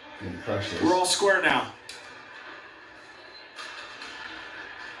 We're all square now.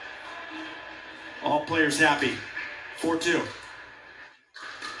 All players happy. 4-2.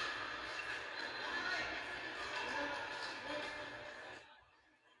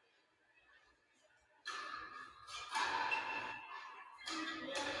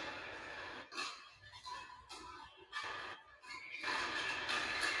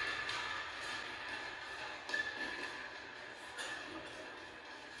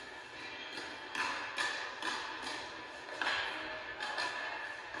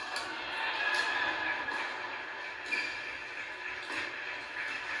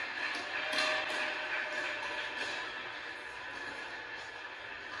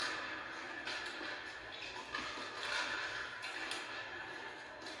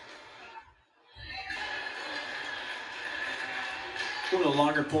 One of the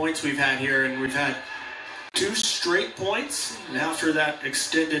longer points we've had here, and we've had 2 straight points after that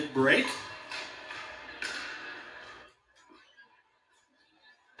extended break.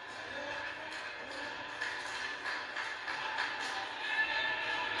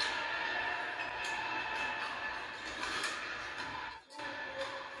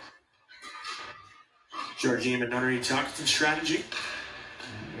 Georgine and Nunnery talking strategy.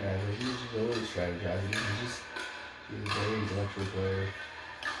 Yeah, he's really strategizing. He's a very intellectual player.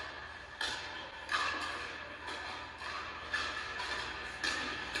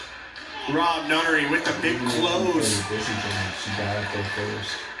 Rob Nunnery with the big close. She got up there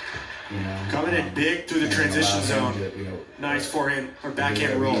first. Coming in big through the transition zone. Nice forehand or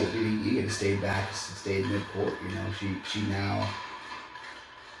backhand roll. He could have stayed back, stayed mid-court. She now.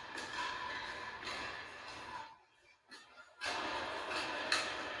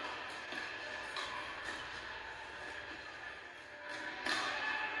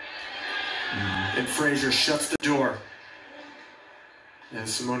 And Fraser shuts the door. And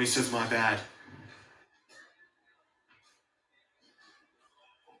Simone says, my bad.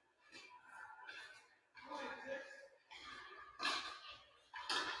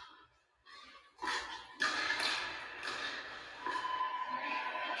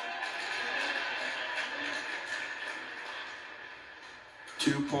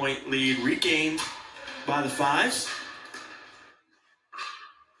 Two-point lead regained by the 5's.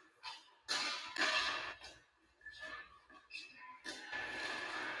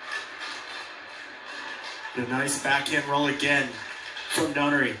 A nice backhand roll again from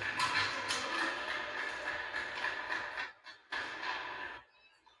Nunnery.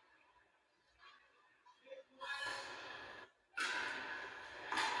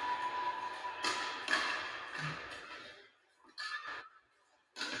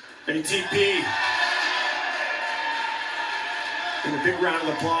 ATP. And a big round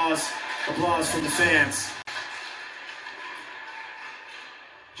of applause from the fans.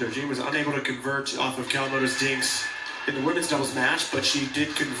 Georgine was unable to convert off of Kawamoto's dinks in the women's doubles match, but she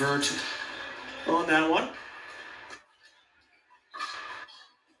did convert on that one.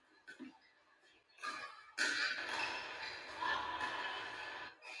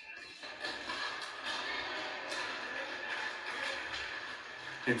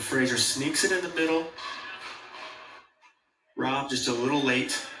 And Fraser sneaks it in the middle. Rob just a little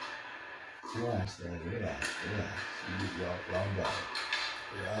late. Relax, man. Relax. Y'all got it.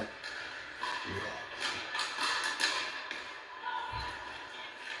 Relax.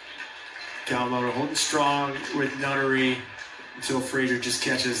 Kawamoto holding strong with Nunnery until Fraser just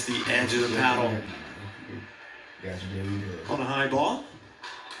catches the edge of the paddle. On a high ball.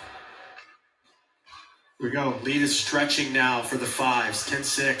 Here we go. Lead is stretching now for the 5's.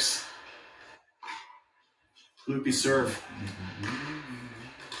 10-6. Loopy serve.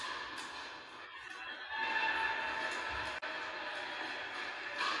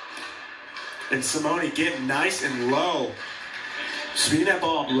 And Simone getting nice and low. Speeding that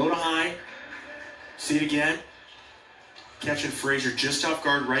ball low to high. See it again. Catching Fraser just off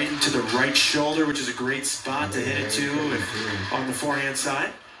guard right into the right shoulder, which is a great spot to hit it to on the forehand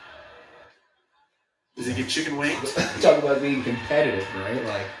side. Does he get chicken wings? Talk about being competitive, right?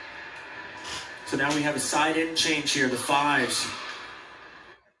 Like. So now we have a side-in change here. The 5's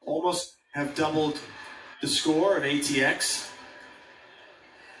almost have doubled the score of ATX.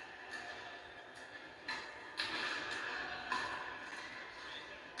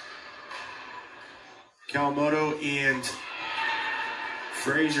 Kawamoto and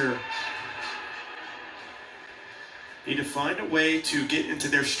Fraser need to find a way to get into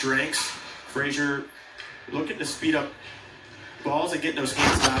their strengths. Fraser looking to speed up balls and get those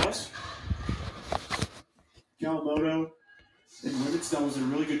hands battles. Kawamoto in women's doubles did a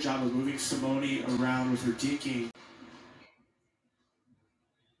really good job of moving Simone around with her dinking.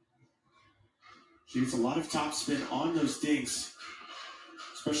 She gets a lot of top spin on those dinks,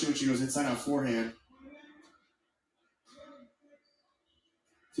 especially when she goes inside out forehand.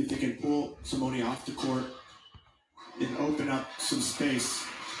 See if they can pull Simone off the court and open up some space.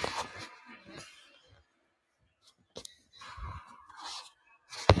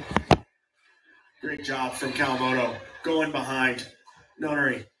 Great job from Kawamoto going behind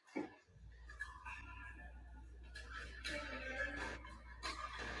Nunnery.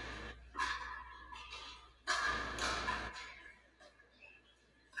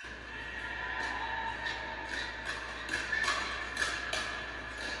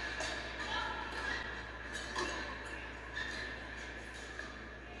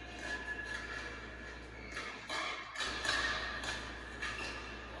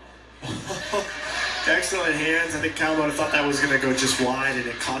 Excellent hands. I think Kawamoto thought that was going to go just wide, and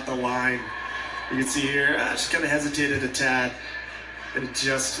it caught the line. You can see here, she kind of hesitated a tad, and it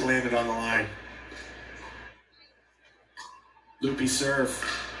just landed on the line. Loopy serve.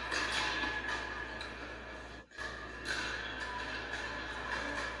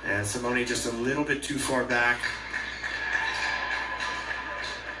 And Simone just a little bit too far back.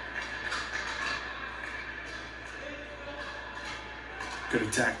 Good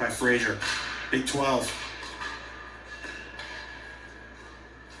attack by Fraser. Big 12.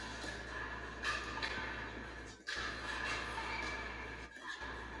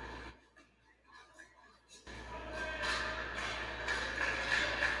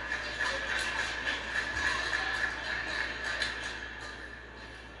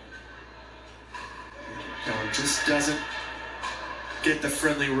 Just doesn't get the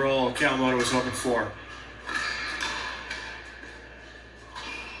friendly roll Kawamoto was hoping for.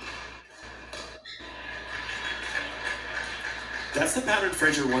 That's the pattern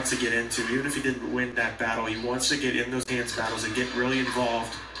Fraser wants to get into. Even if he didn't win that battle, he wants to get in those hands battles and get really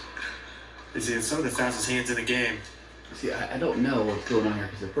involved. He's some of the fastest hands in the game. See, I don't know what's going on here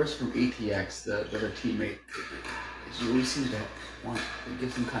because the person from ATX, the other teammate, you always seem to want to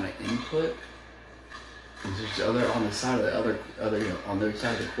give some kind of input. And just other on the side of the other on their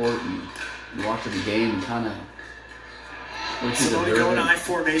side of the court and watching the game and kind of. Simone going I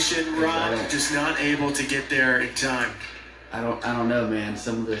formation, Rob just not able to get there in time. I don't know, man.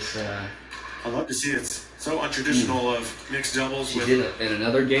 Some of this. I love to see it. It's so untraditional of mixed doubles. She did it in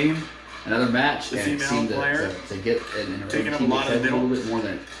another game. another match, The and it female seemed player to get and taking up a lot of the a middle. little bit more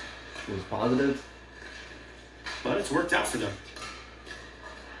than it was positive. But it's worked out for them.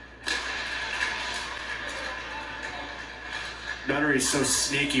 Nunnery is so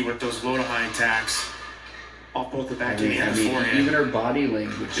sneaky with those low to high attacks off both the backhand and the forehand. Even her body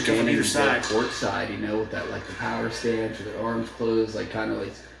language, They come from either side. court side, with that like the power stance with her arms closed, like kind of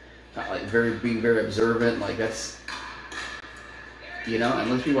like not like being very observant, like that's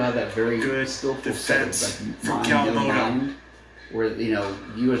unless people have that very good skillful defense set of from mind, Kawamoto. where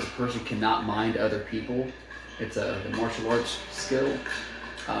you as a person cannot mind other people. It's a martial arts skill.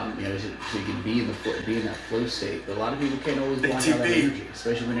 So you can be in that flow state. But a lot of people can't always block out that energy,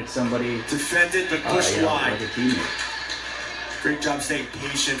 especially when it's somebody defended but pushed wide. Like a teammate. Great job staying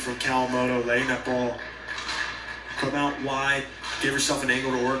patient from Kawamoto, letting that ball come out wide, give herself an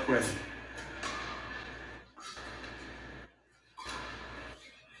angle to work with.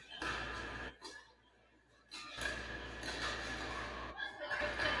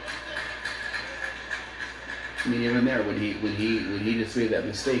 I mean, even there, when he just made that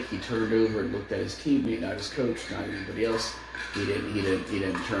mistake, he turned over and looked at his teammate, not his coach, not anybody else. He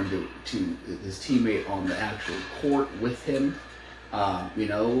didn't turn to his teammate on the actual court with him.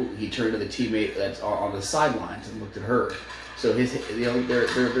 He turned to the teammate that's on the sidelines and looked at her. So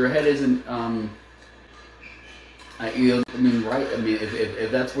their head isn't.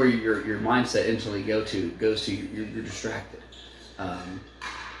 If that's where your mindset instantly goes to, you're distracted.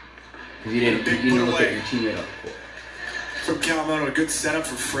 Because you didn't look at your teammate on the court. From Kawamoto, a good setup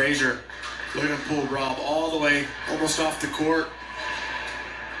for Frazier. Looking to pull Rob all the way, almost off the court.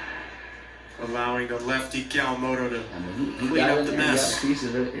 Allowing the lefty Kawamoto to clean up the mess. He got a piece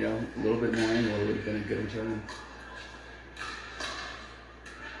of it, a little bit more angle would have been a good return.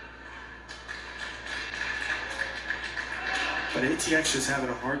 But ATX is having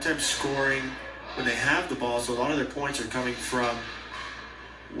a hard time scoring when they have the ball, so a lot of their points are coming from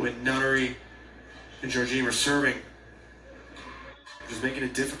when Nunnery and Georgine are serving, which is making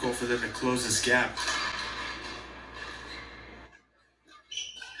it difficult for them to close this gap.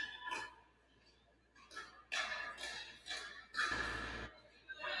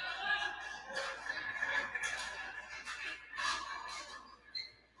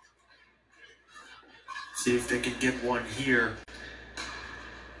 See if they can get one here.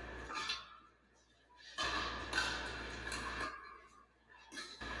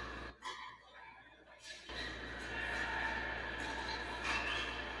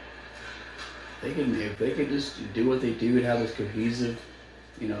 If they could just do what they do and have this cohesion,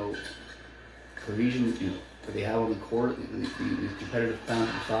 that they have on the court, the competitive pound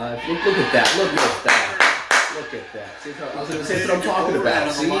and five. Look at that! Look at that! See, that's what I'm talking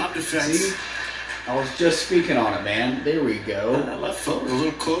about. See, I was just speaking on it, man. There we go. That left foot was a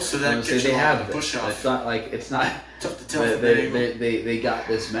little close to that. They have it. Push off. It's not. Tough to tell. They got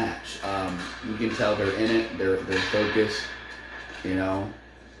this match. You can tell they're in it. They're focused.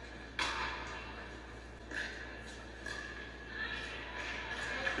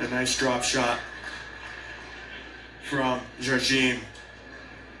 A nice drop shot from Georgine.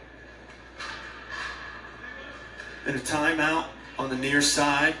 And a timeout on the near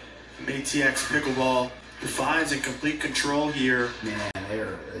side. ATX Pickleball. The 5's in complete control here. Man,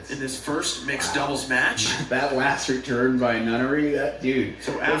 in this first mixed doubles match. That last return by Nunnery, that dude.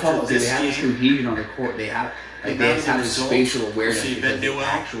 So after this they have this cohesion on the court. They have this spatial awareness because they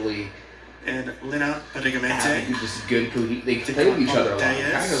actually. And Lina Padigamente. Just good cohesion. They play with each other a lot.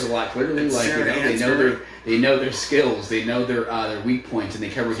 Practice a lot. Clearly, they know their skills. They know their weak points, and they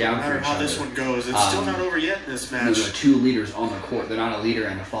cover down for each other. No matter how this one goes, it's still not over yet in this match. There are two leaders on the court. They're not a leader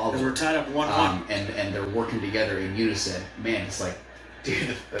and a follower. We're tied up 1-1. And they're working together in unison. Man, it's like,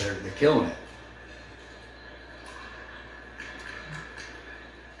 dude, they're killing it.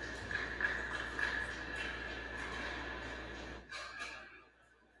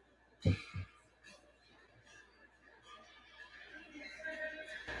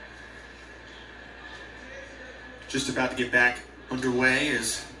 Just about to get back underway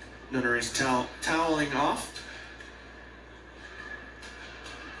as Nunnery's toweling off.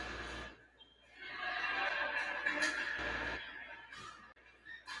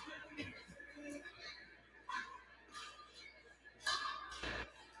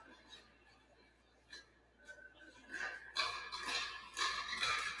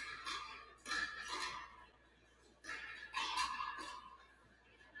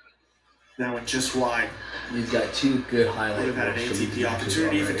 That one just wide. He's got two good highlights. Would have had an ATP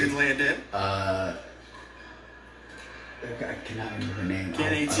opportunity if it did land in. I cannot remember her name.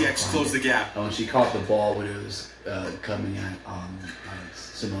 Can ATX close the gap? Oh, and she caught the ball when it was coming at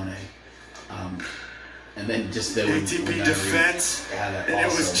Simone. And then just the ATP defense, and it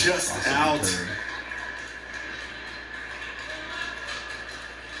was just out. Return.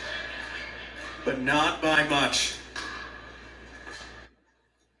 But not by much.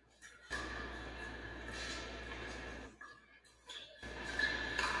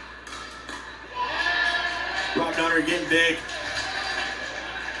 Rock Nunnery getting big.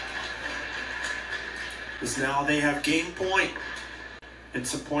 Because now they have game point and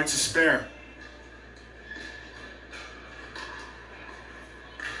some points to spare.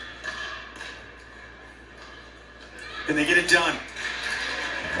 And they get it done.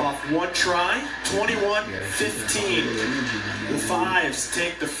 Off one try, 21-15. The 5's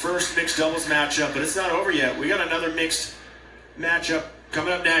take the first mixed doubles matchup, but it's not over yet. We got another mixed matchup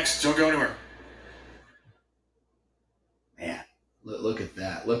coming up next. Don't go anywhere. Man, look at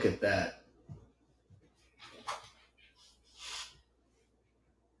that. Look at that.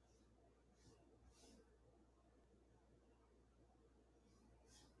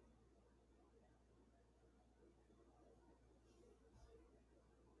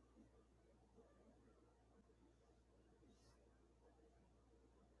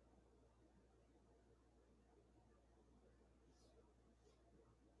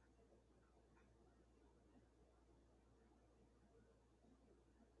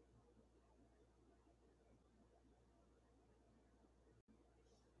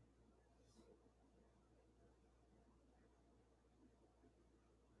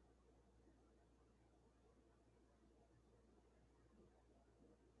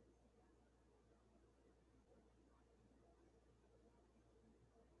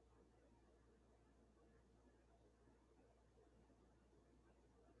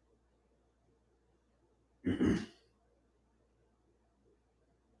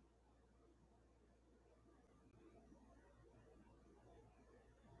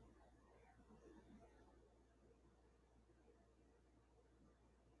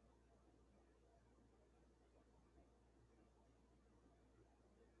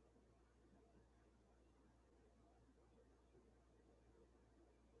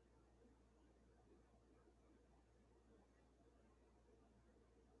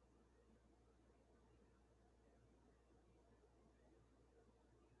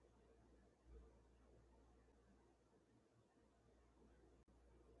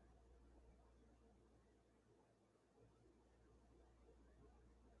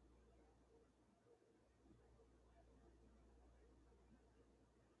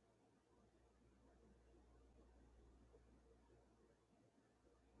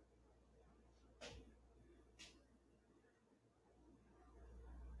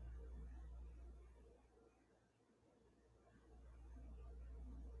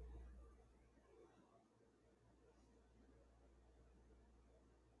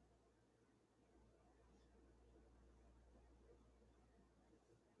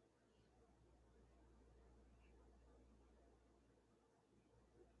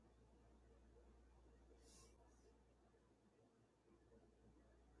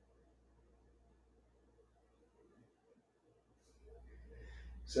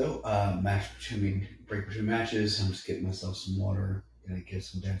 So, break between matches. I'm just getting myself some water. Gonna get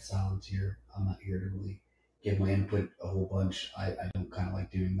some dead solids here. I'm not here to really give my input a whole bunch. I don't kind of like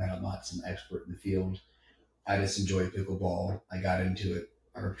doing that. I'm not some expert in the field. I just enjoy pickleball. I got into it.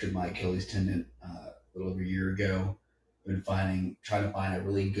 I ruptured my Achilles tendon a little over a year ago. Been trying to find a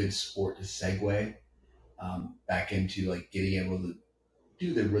really good sport to segue back into, like getting able to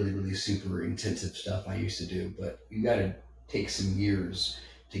do the really, really super intensive stuff I used to do. But you got to take some years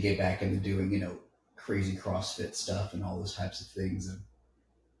to get back into doing, crazy CrossFit stuff and all those types of things. And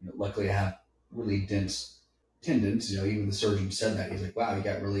luckily I have really dense tendons. Even the surgeon said that. He's like, wow, you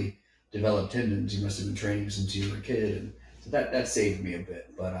got really developed tendons. You must have been training since you were a kid. And so that saved me a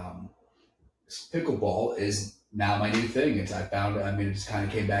bit. But pickleball is now my new thing. It just kind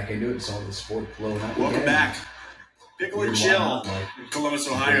of came back into it. Saw the sport blowing up. Welcome back. Pickle and Chill in Columbus,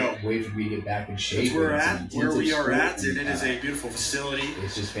 Ohio. Way for me to get back in shape. That's where we are at, and it is a beautiful facility.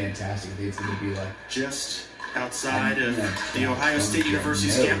 It's just fantastic. I think it's going to be like just outside of the Ohio State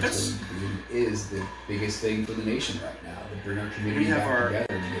University's campus. It is the biggest thing for the nation right now to bring our community back together.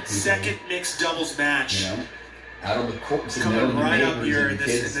 We have our second mixed doubles match. Out on the court, coming right up here in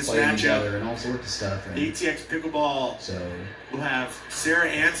this matchup, and all sorts of stuff. And ATX Pickleball. So we'll have Sarah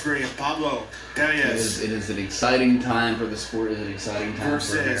Ansbury and Pablo Pérez. It is an exciting time for the sport. It is an exciting time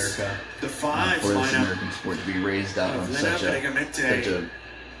for America. The 5's for this lineup American sport to be raised up on such a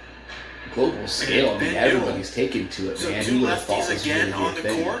global scale. I mean, everybody's taken to it. So man. two lefties again on the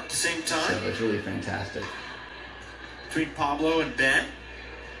court at the same time. So it's really fantastic. Between Pablo and Ben.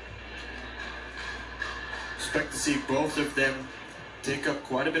 expect to see both of them take up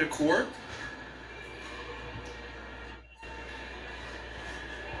quite a bit of court.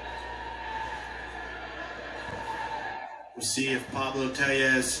 We'll see if Pablo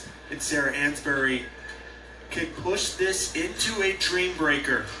Tellez and Sarah Ansbury can push this into a dream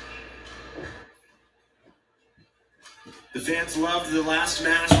breaker. The fans loved the last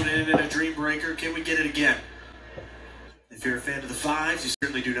match when it ended in a dream breaker. Can we get it again? If you're a fan of the 5's, you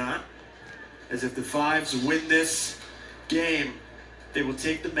certainly do not. As if the 5's win this game, they will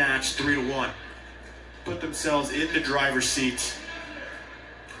take the match 3-1. Put themselves in the driver's seat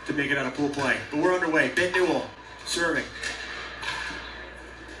to make it out of pool play. But we're underway. Ben Newell serving.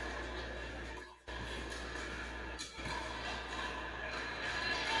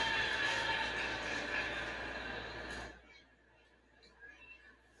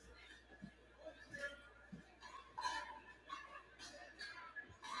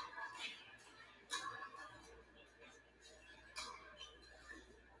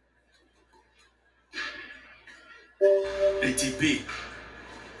 ATP.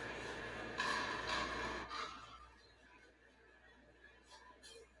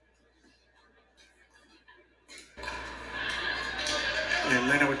 And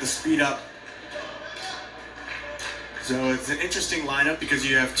Lena with the speed up. So it's an interesting lineup because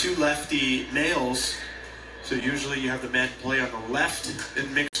you have two lefty males. So usually you have the men play on the left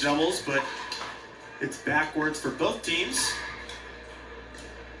in mixed doubles, but it's backwards for both teams.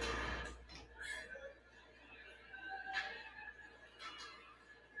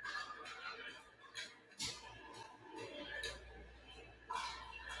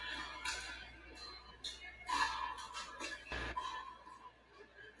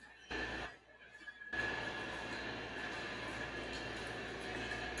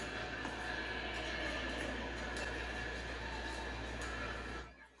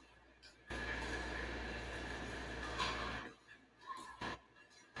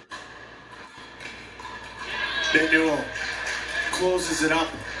 Ben Newell closes it up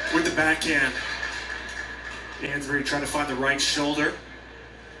with the backhand. Ansbury trying to find the right shoulder,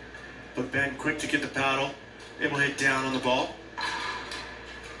 but Ben quick to get the paddle, able to hit down on the ball.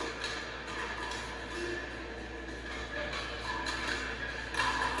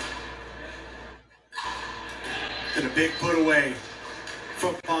 And a big put away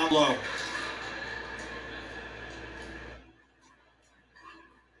from Pablo.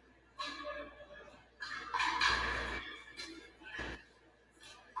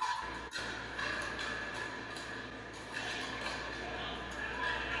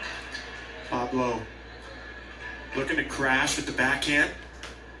 Pablo looking to crash with the backhand,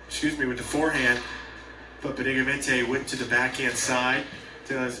 with the forehand, but Benigamente went to the backhand side,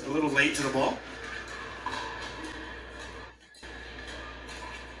 does a little late to the ball.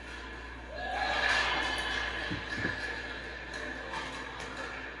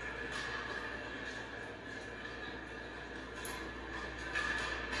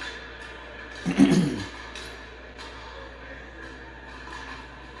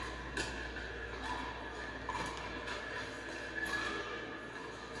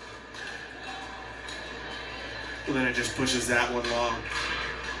 And then it just pushes that one long.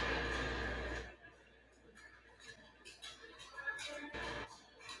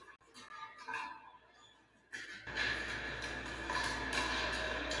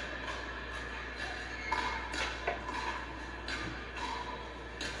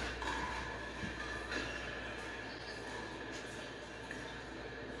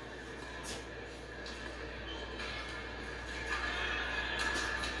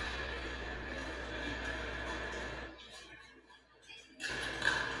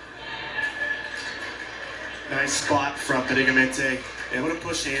 Nice spot from Benigamente. Able to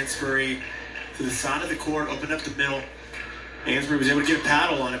push Ansbury to the side of the court, open up the middle. Ansbury was able to get a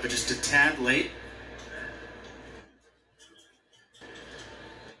paddle on it, but just a tad late.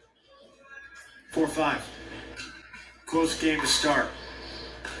 Four, 5. Close game to start.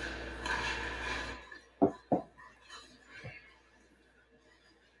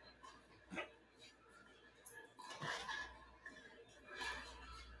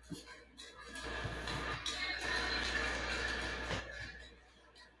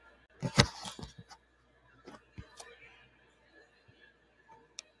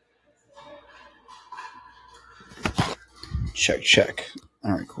 Check.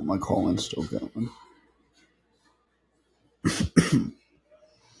 All right, cool. My call-in's still going.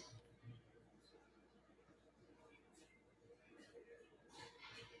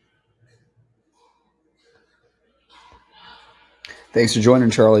 Thanks for joining,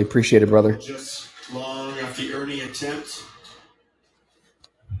 Charlie. Appreciate it, brother. Just long off the Ernie attempt.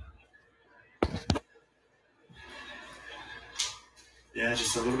 Yeah,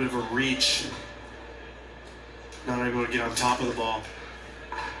 just a little bit of a reach. Not able to get on top of the ball.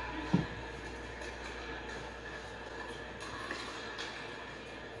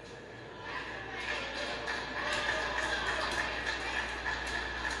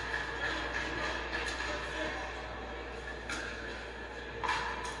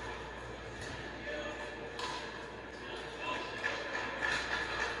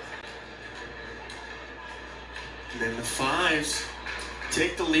 And then the 5's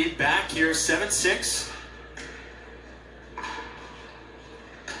take the lead back here, 7-6.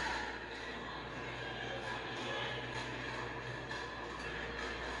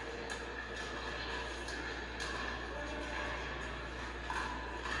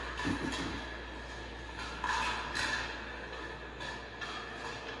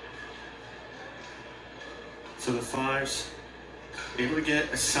 So the 5's able to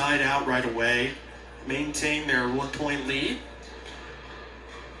get a side out right away, maintain their 1-point lead.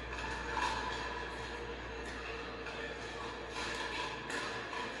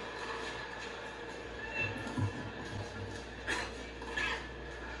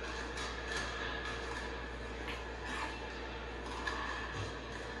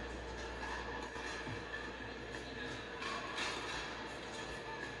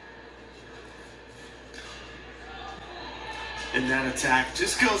 And that attack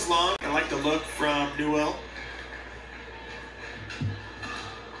just goes long. I like the look from Newell.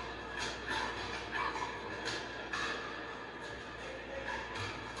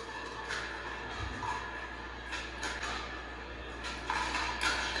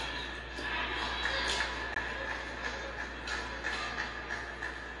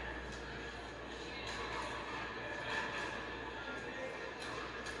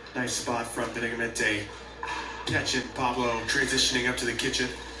 Nice spot from Benigamente. Catching Pablo, transitioning up to the kitchen.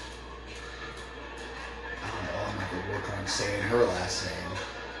 I don't know. I'm going to work on saying her last name.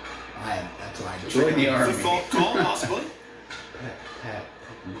 That's why I joined the Army. Football call, possibly. Pat.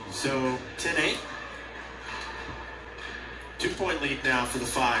 So 10-8. 2-point lead now for the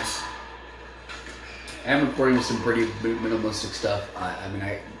 5's. I'm recording with some pretty minimalistic stuff.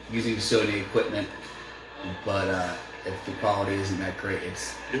 Using Sony equipment, but if the quality isn't that great,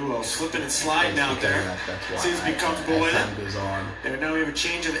 it's Newell slipping and sliding out there. That's why. Seems to be comfortable with time it. Goes on. And now we have a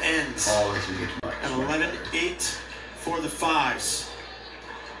change of ends. Always we get much. And 11-8 for the 5's.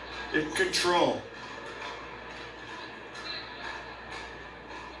 In control.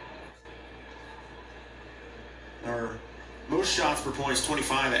 Our most shots per point is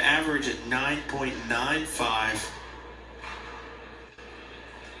 25, the average at 9.95.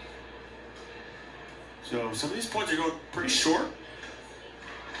 So some of these points are going pretty short.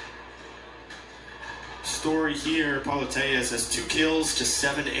 Story here, Paulo Tejas has 2 kills to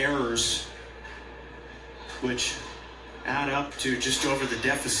 7 errors, which add up to just over the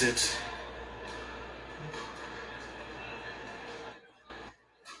deficit.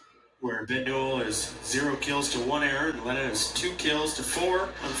 Where Ben Newell is 0 kills to 1 error, and Lena has 2 kills to 4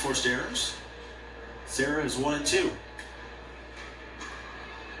 unforced errors. Sarah is 1 and 2.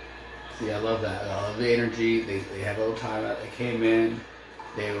 Yeah, I love that. I love the energy. They had a little timeout. They came in.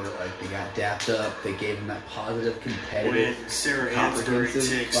 They were they got dapped up. They gave them that positive, competitive, When Sarah Hansberry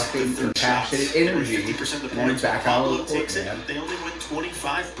takes fucking the third passionate shot, energy. 50% of the And points. back Pablo out of the takes court, it. man. They only win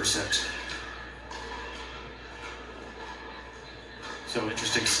 25%. So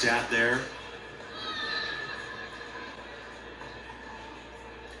interesting stat there.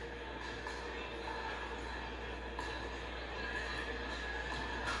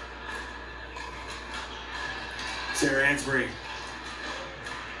 Sarah Hansberry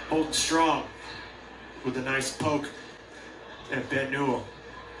holding strong with a nice poke at Ben Newell.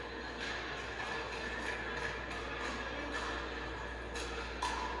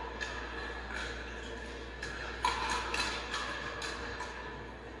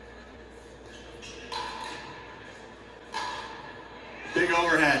 Big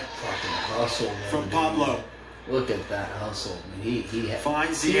overhead Fucking hustle, man, from dude. Pablo. Look at that hustle. I mean, he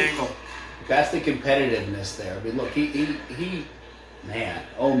Finds the angle. That's the competitiveness there. I mean, look, he man,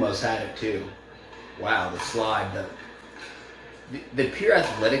 almost had it too. Wow, the slide, the pure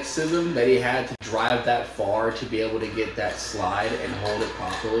athleticism that he had to drive that far to be able to get that slide and hold it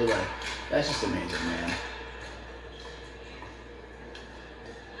properly, like, that's just amazing, man.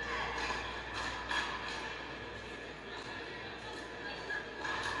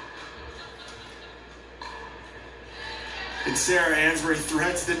 And Sarah Hansberry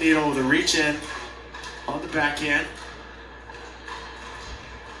threads the needle with a reach in on the backhand.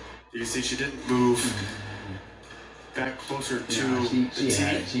 You can see she didn't move back closer to No, the she tee.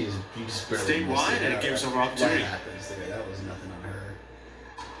 had it. She just barely Stayed missed wide, it. and it gave herself an What opportunity. happens there? That was nothing on her.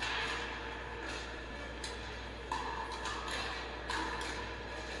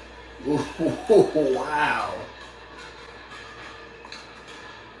 Wow.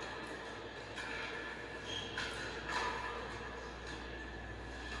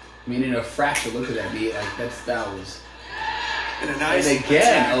 I mean, in a fraction, look at that beat. Like that was. And a nice and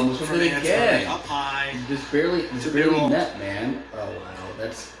again, almost from it again. Up high. Just barely met, man. Oh wow,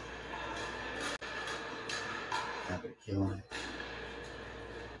 that's. I've been killing it.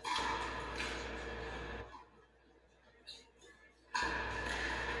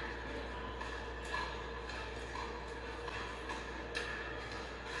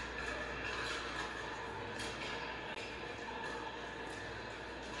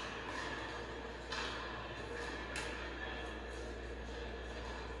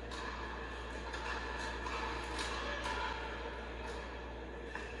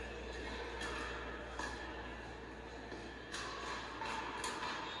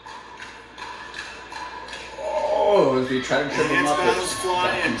 As we try to trip him up,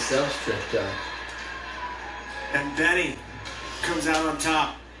 got themselves tripped up. And Benny comes out on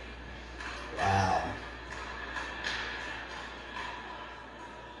top. Wow.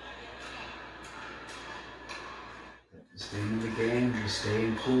 Staying in the game, just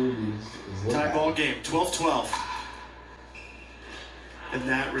staying cool. Tie ball game, 12-12. And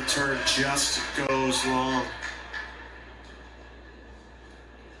that return just goes long.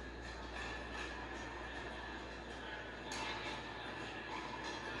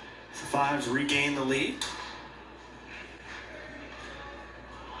 The 5's regain the lead.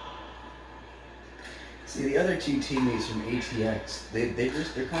 See, the other two teammates from ATX,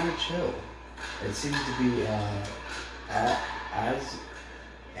 they're kind of chill. It seems to be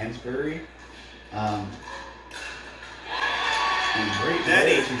Ansbury. Great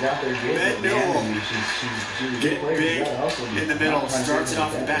player. She's out there getting it. I mean, she's a good player. Big in the middle. Starts it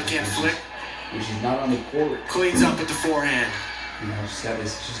off with a backhand flick. She's not on the court. Cleans up with the forehand. You know,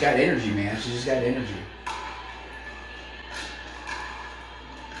 she's got energy, man. She's just got energy.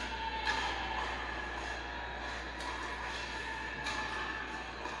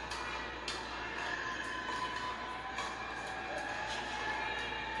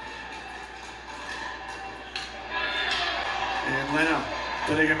 And Lena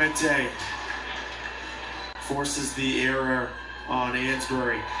Pedigamente forces the error on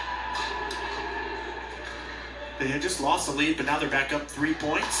Ansbury. They had just lost the lead, but now they're back up 3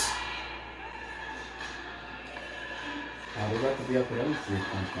 points. They're about to be up another 3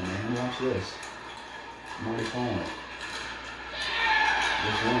 points, my man. Watch this. I'm already calling it.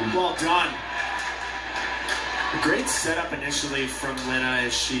 Well done. A great setup initially from Lena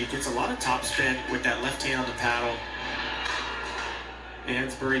as she gets a lot of topspin with that left hand on the paddle.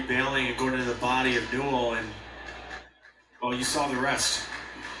 Ansbury bailing and going into the body of Newell, and well, you saw the rest.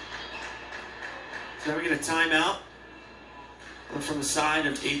 So we get a timeout from the side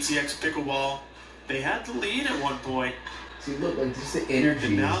of ATX Pickleball. They had the lead at one point. See, look, like just the energy.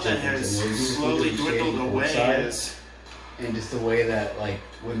 And now that has slowly dwindled away. And just the way that, like,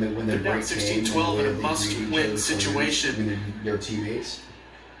 when they're down 16-12 in a must-win situation. When their teammates.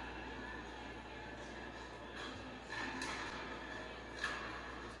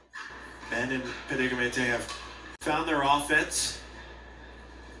 Ben and Pedigamente have found their offense.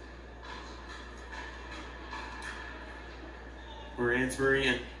 Where Ansbury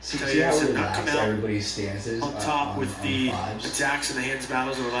and Tayez have not come out everybody's stances on top with the attacks and the hands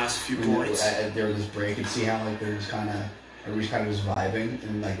battles over the last few points. During this break, and see how like everybody's kind of just vibing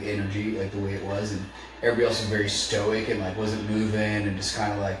and like the energy, like the way it was, and everybody else was very stoic and like wasn't moving and just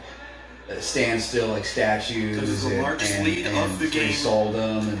kind of like stand still like statues. This is the largest lead of the game sold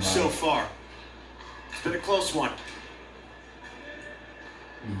them and, so far. It's been a close one.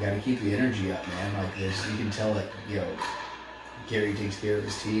 You got to keep the energy up, man. Like this, you can tell that Gary takes care of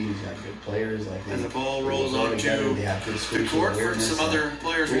his team. He's got good players. Like as the ball rolls onto the court for some other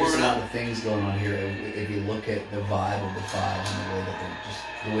players warming up. There's a lot of things going on here. If you look at the vibe of the 5's and the way that they're just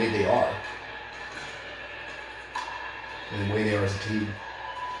the way they are, and the way they are as a team.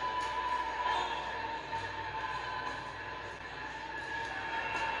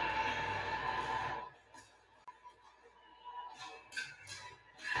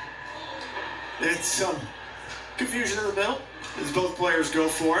 It's some confusion in the middle as both players go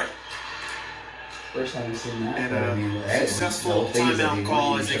for it. First time we've seen that. And a successful timeout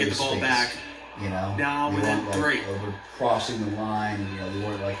call as they get the ball back. Now within 3. Over crossing the line, and they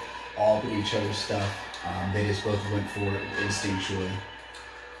weren't like all up in each other's stuff. They just both went for it instinctually.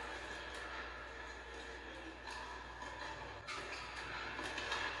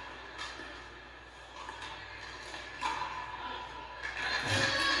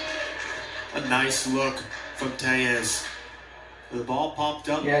 A nice look from Tayez. The ball popped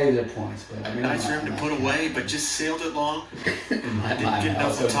up. Yeah, these are points, but I mean, Nice for him to put away, but just sailed it long. In my Didn't mind, get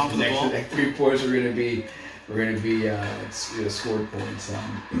enough on top of the ball. Like 3 points are gonna be scored points,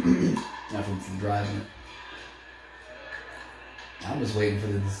 not from driving it. I'm just waiting for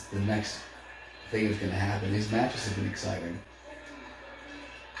the next thing that's gonna happen. These matches have been exciting.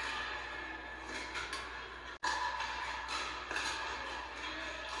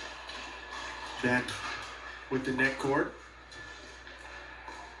 Back with the net cord.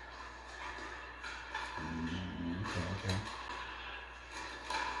 Okay.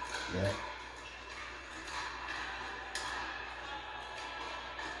 Yeah.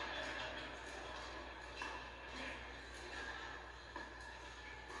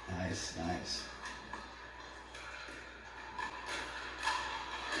 Nice.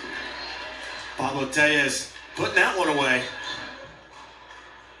 Pablo Tellez putting that one away.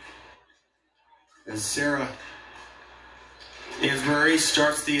 As Sarah Ansbury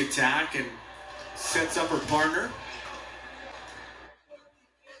starts the attack and sets up her partner.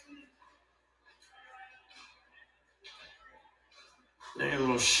 A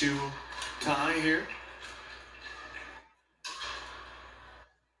little shoe tie here.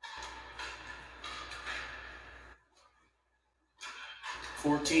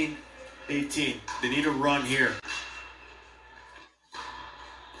 (14-18). They need a run here.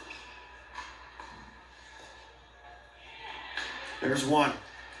 There's one.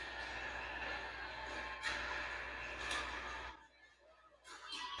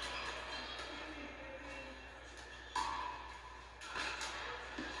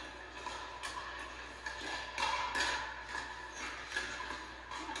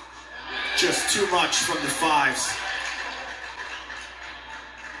 Just too much from the 5's.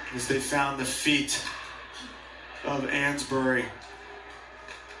 As they found the feet of Ansbury.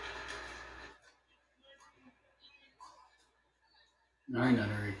 All right,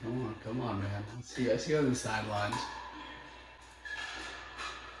 Nuttery, come on, man. I see you on the sidelines.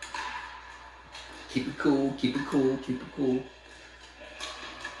 Keep it cool.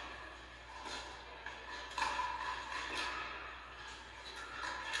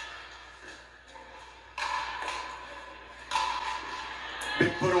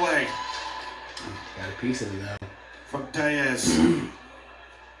 Big put away. Got a piece of it though. From Tellez.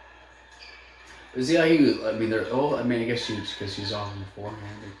 See how he? I mean, they're all. I mean, I guess because she's off in the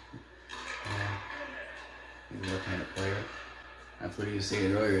forehand. He's a left-handed player. That's what he was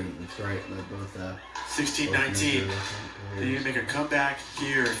saying earlier. That's right. They're both. 16-19. They need to make a comeback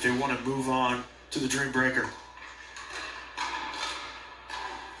here if they want to move on to the Dream Breaker.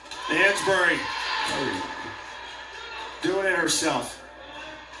 Ansbury doing it herself.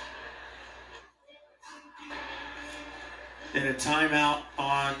 And a timeout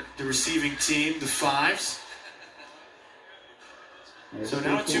on the receiving team, the 5's. So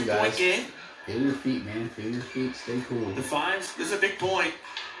now a 2-point game. Feel your feet, man. Feel your feet. Stay cool. The 5's, this is a big point.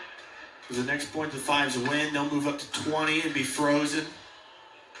 Because the next point, the 5's win. They'll move up to 20 and be frozen.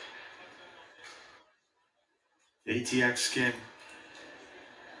 ATX can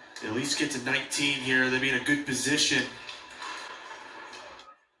at least get to 19 here. They'll be in a good position.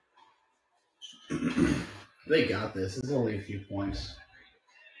 They got this. It's only a few points.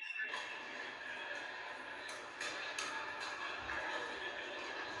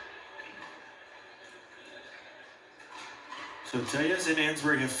 So Tellez and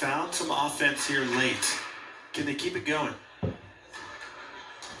Ansbury have found some offense here late. Can they keep it going?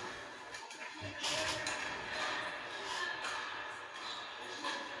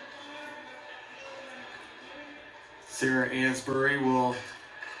 Sarah Ansbury will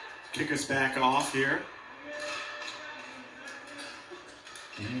kick us back off here.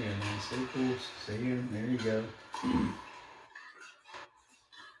 Yeah, man. Stay cool. Stay in. There you go.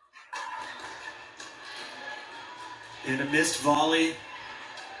 And a missed volley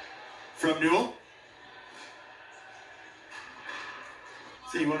from Newell.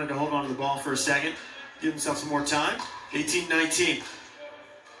 So he wanted to hold on to the ball for a second. Give himself some more time. 18-19.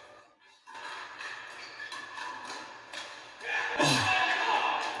 Oh.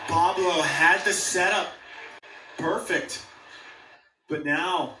 Pablo had the setup. Perfect. But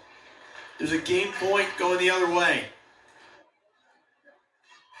now there's a game point going the other way.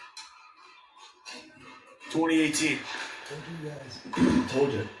 2018. Told you guys.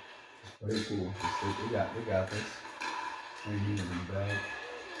 Told you. It's very cool. We got this. We need it in the bag.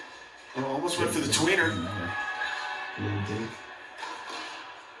 Oh, almost went for the tweener. And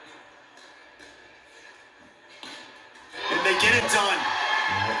they get it done.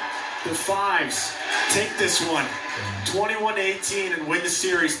 Yep. The 5's take this one. 21-18 and win the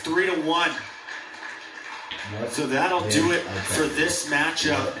series 3-1. So that'll do it for this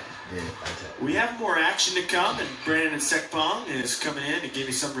matchup. Yeah, we have more action to come, and Brandon Sekpong is coming in to give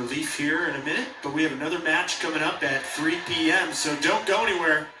me some relief here in a minute. But we have another match coming up at 3 p.m., so don't go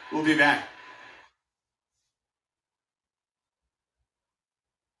anywhere. We'll be back.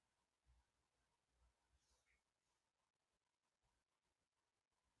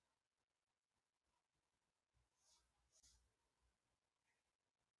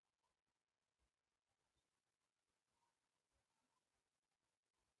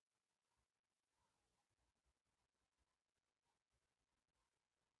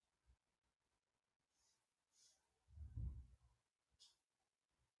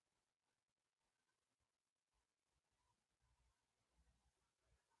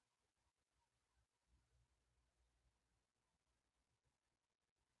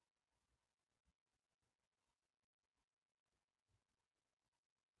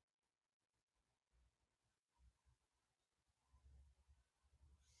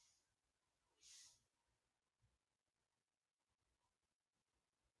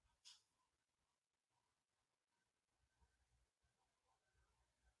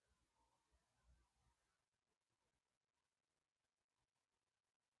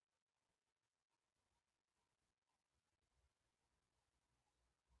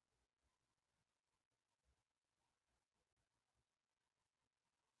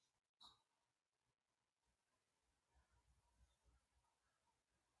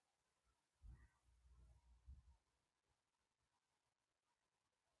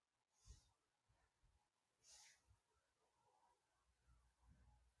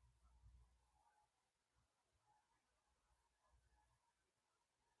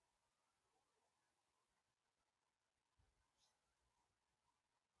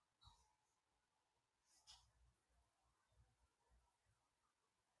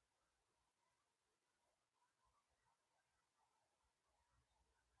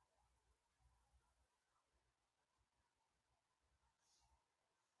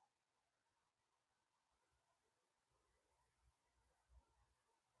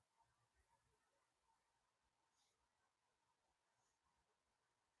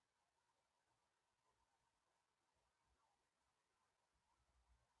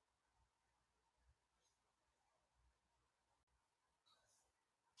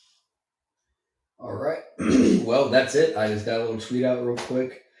 All right. Well, that's it. I just got a little tweet out real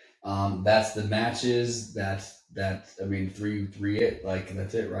quick. That's the matches. I mean, three. It like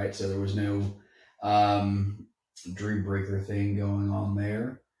that's it, right? So there was no dream breaker thing going on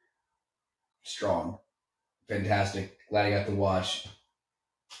there. Strong, fantastic. Glad I got to watch.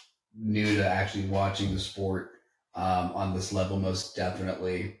 New to actually watching the sport on this level, most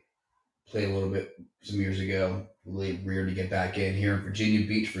definitely. Played a little bit some years ago. Really weird to get back in here in Virginia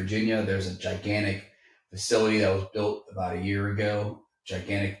Beach, Virginia. There's a gigantic facility that was built about a year ago.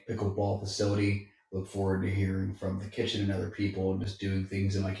 Gigantic pickleball facility. Look forward to hearing from the kitchen and other people and just doing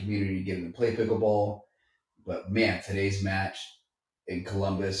things in my community, getting to play pickleball. But man, today's match in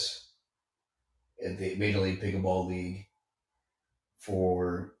Columbus at the Major League Pickleball League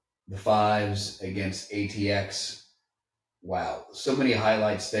for the 5's against ATX. Wow, so many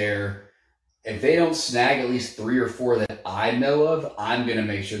highlights there. If they don't snag at least three or four that I know of, I'm going to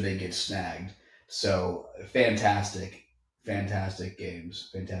make sure they get snagged. So fantastic, fantastic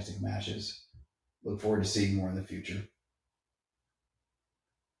games, fantastic matches. Look forward to seeing more in the future.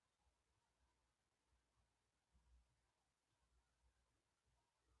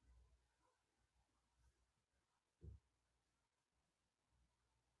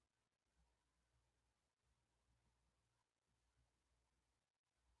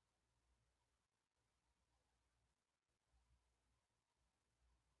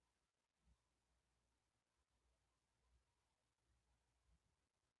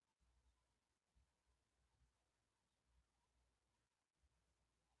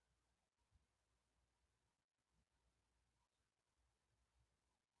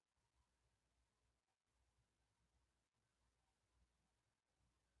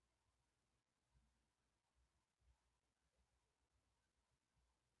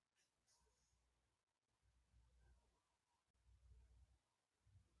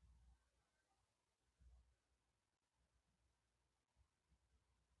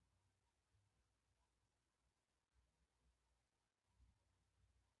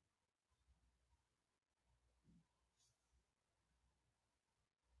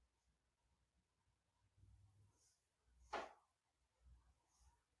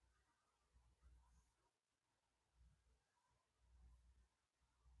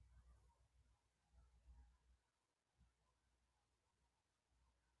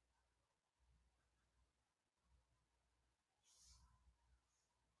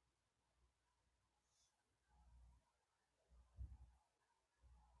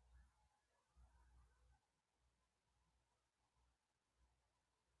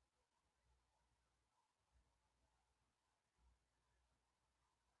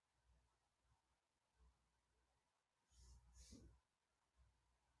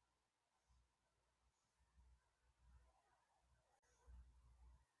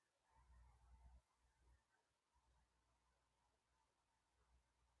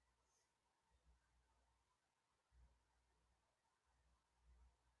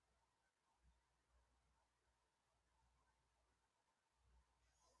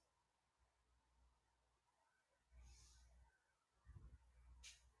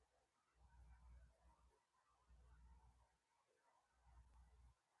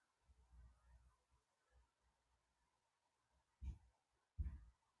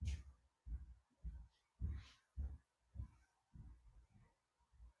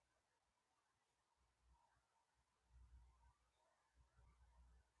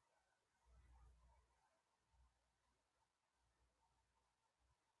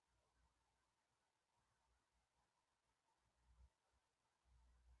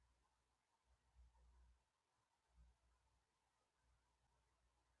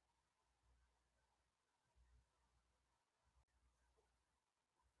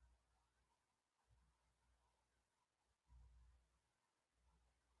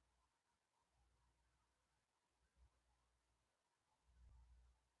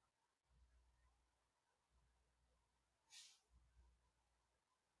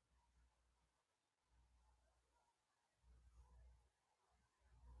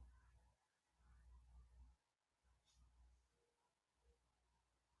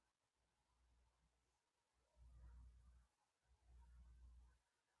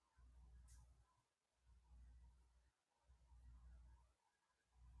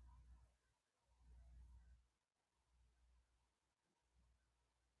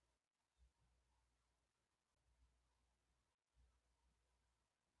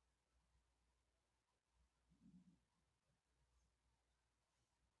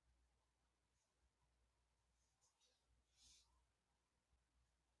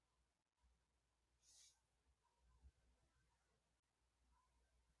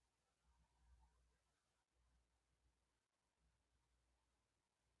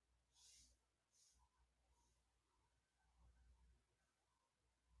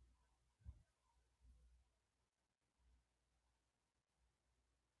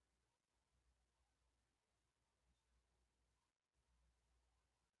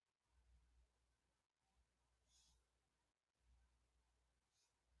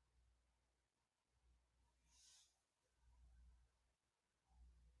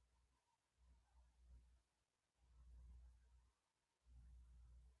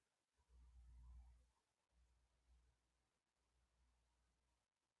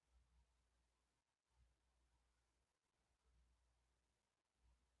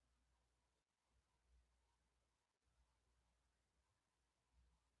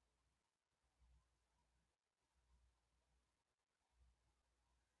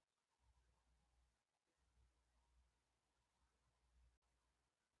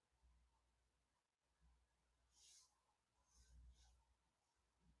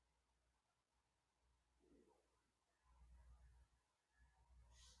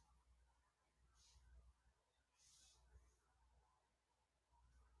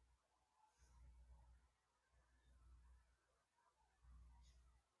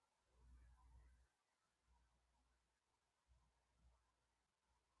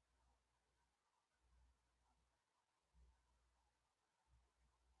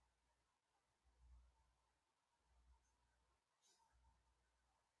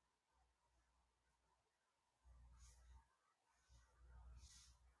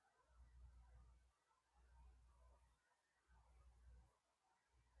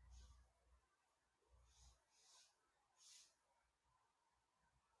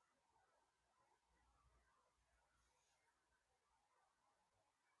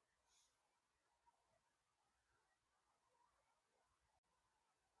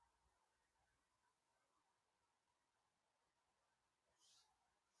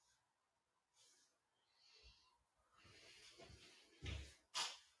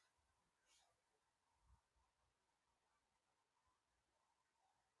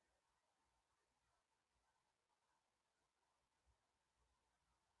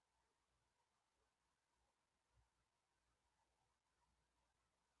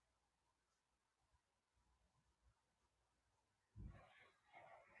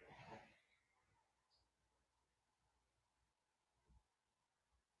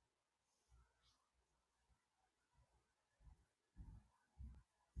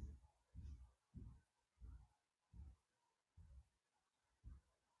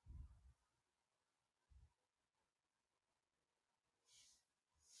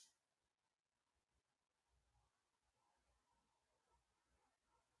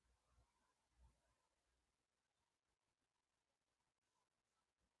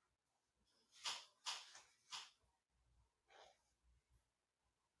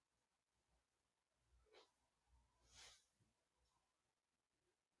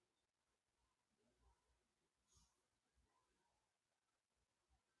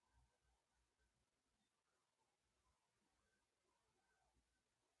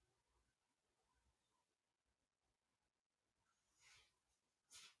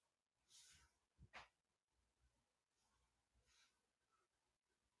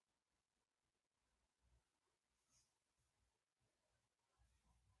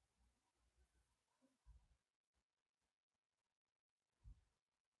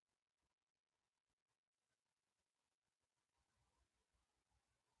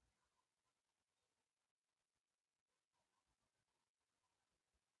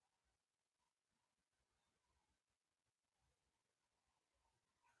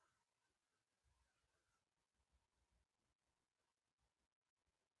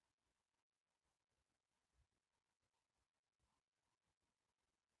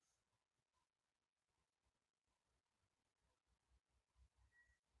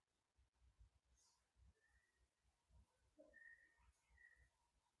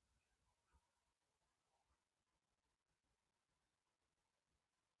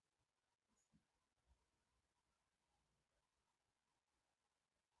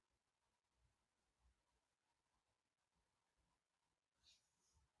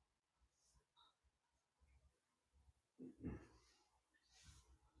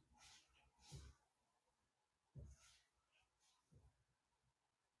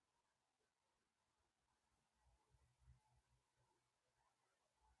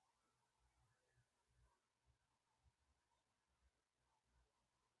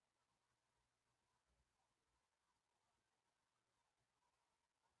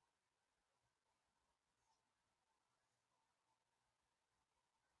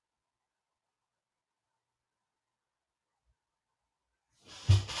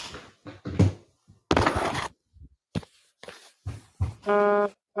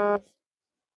 Huh?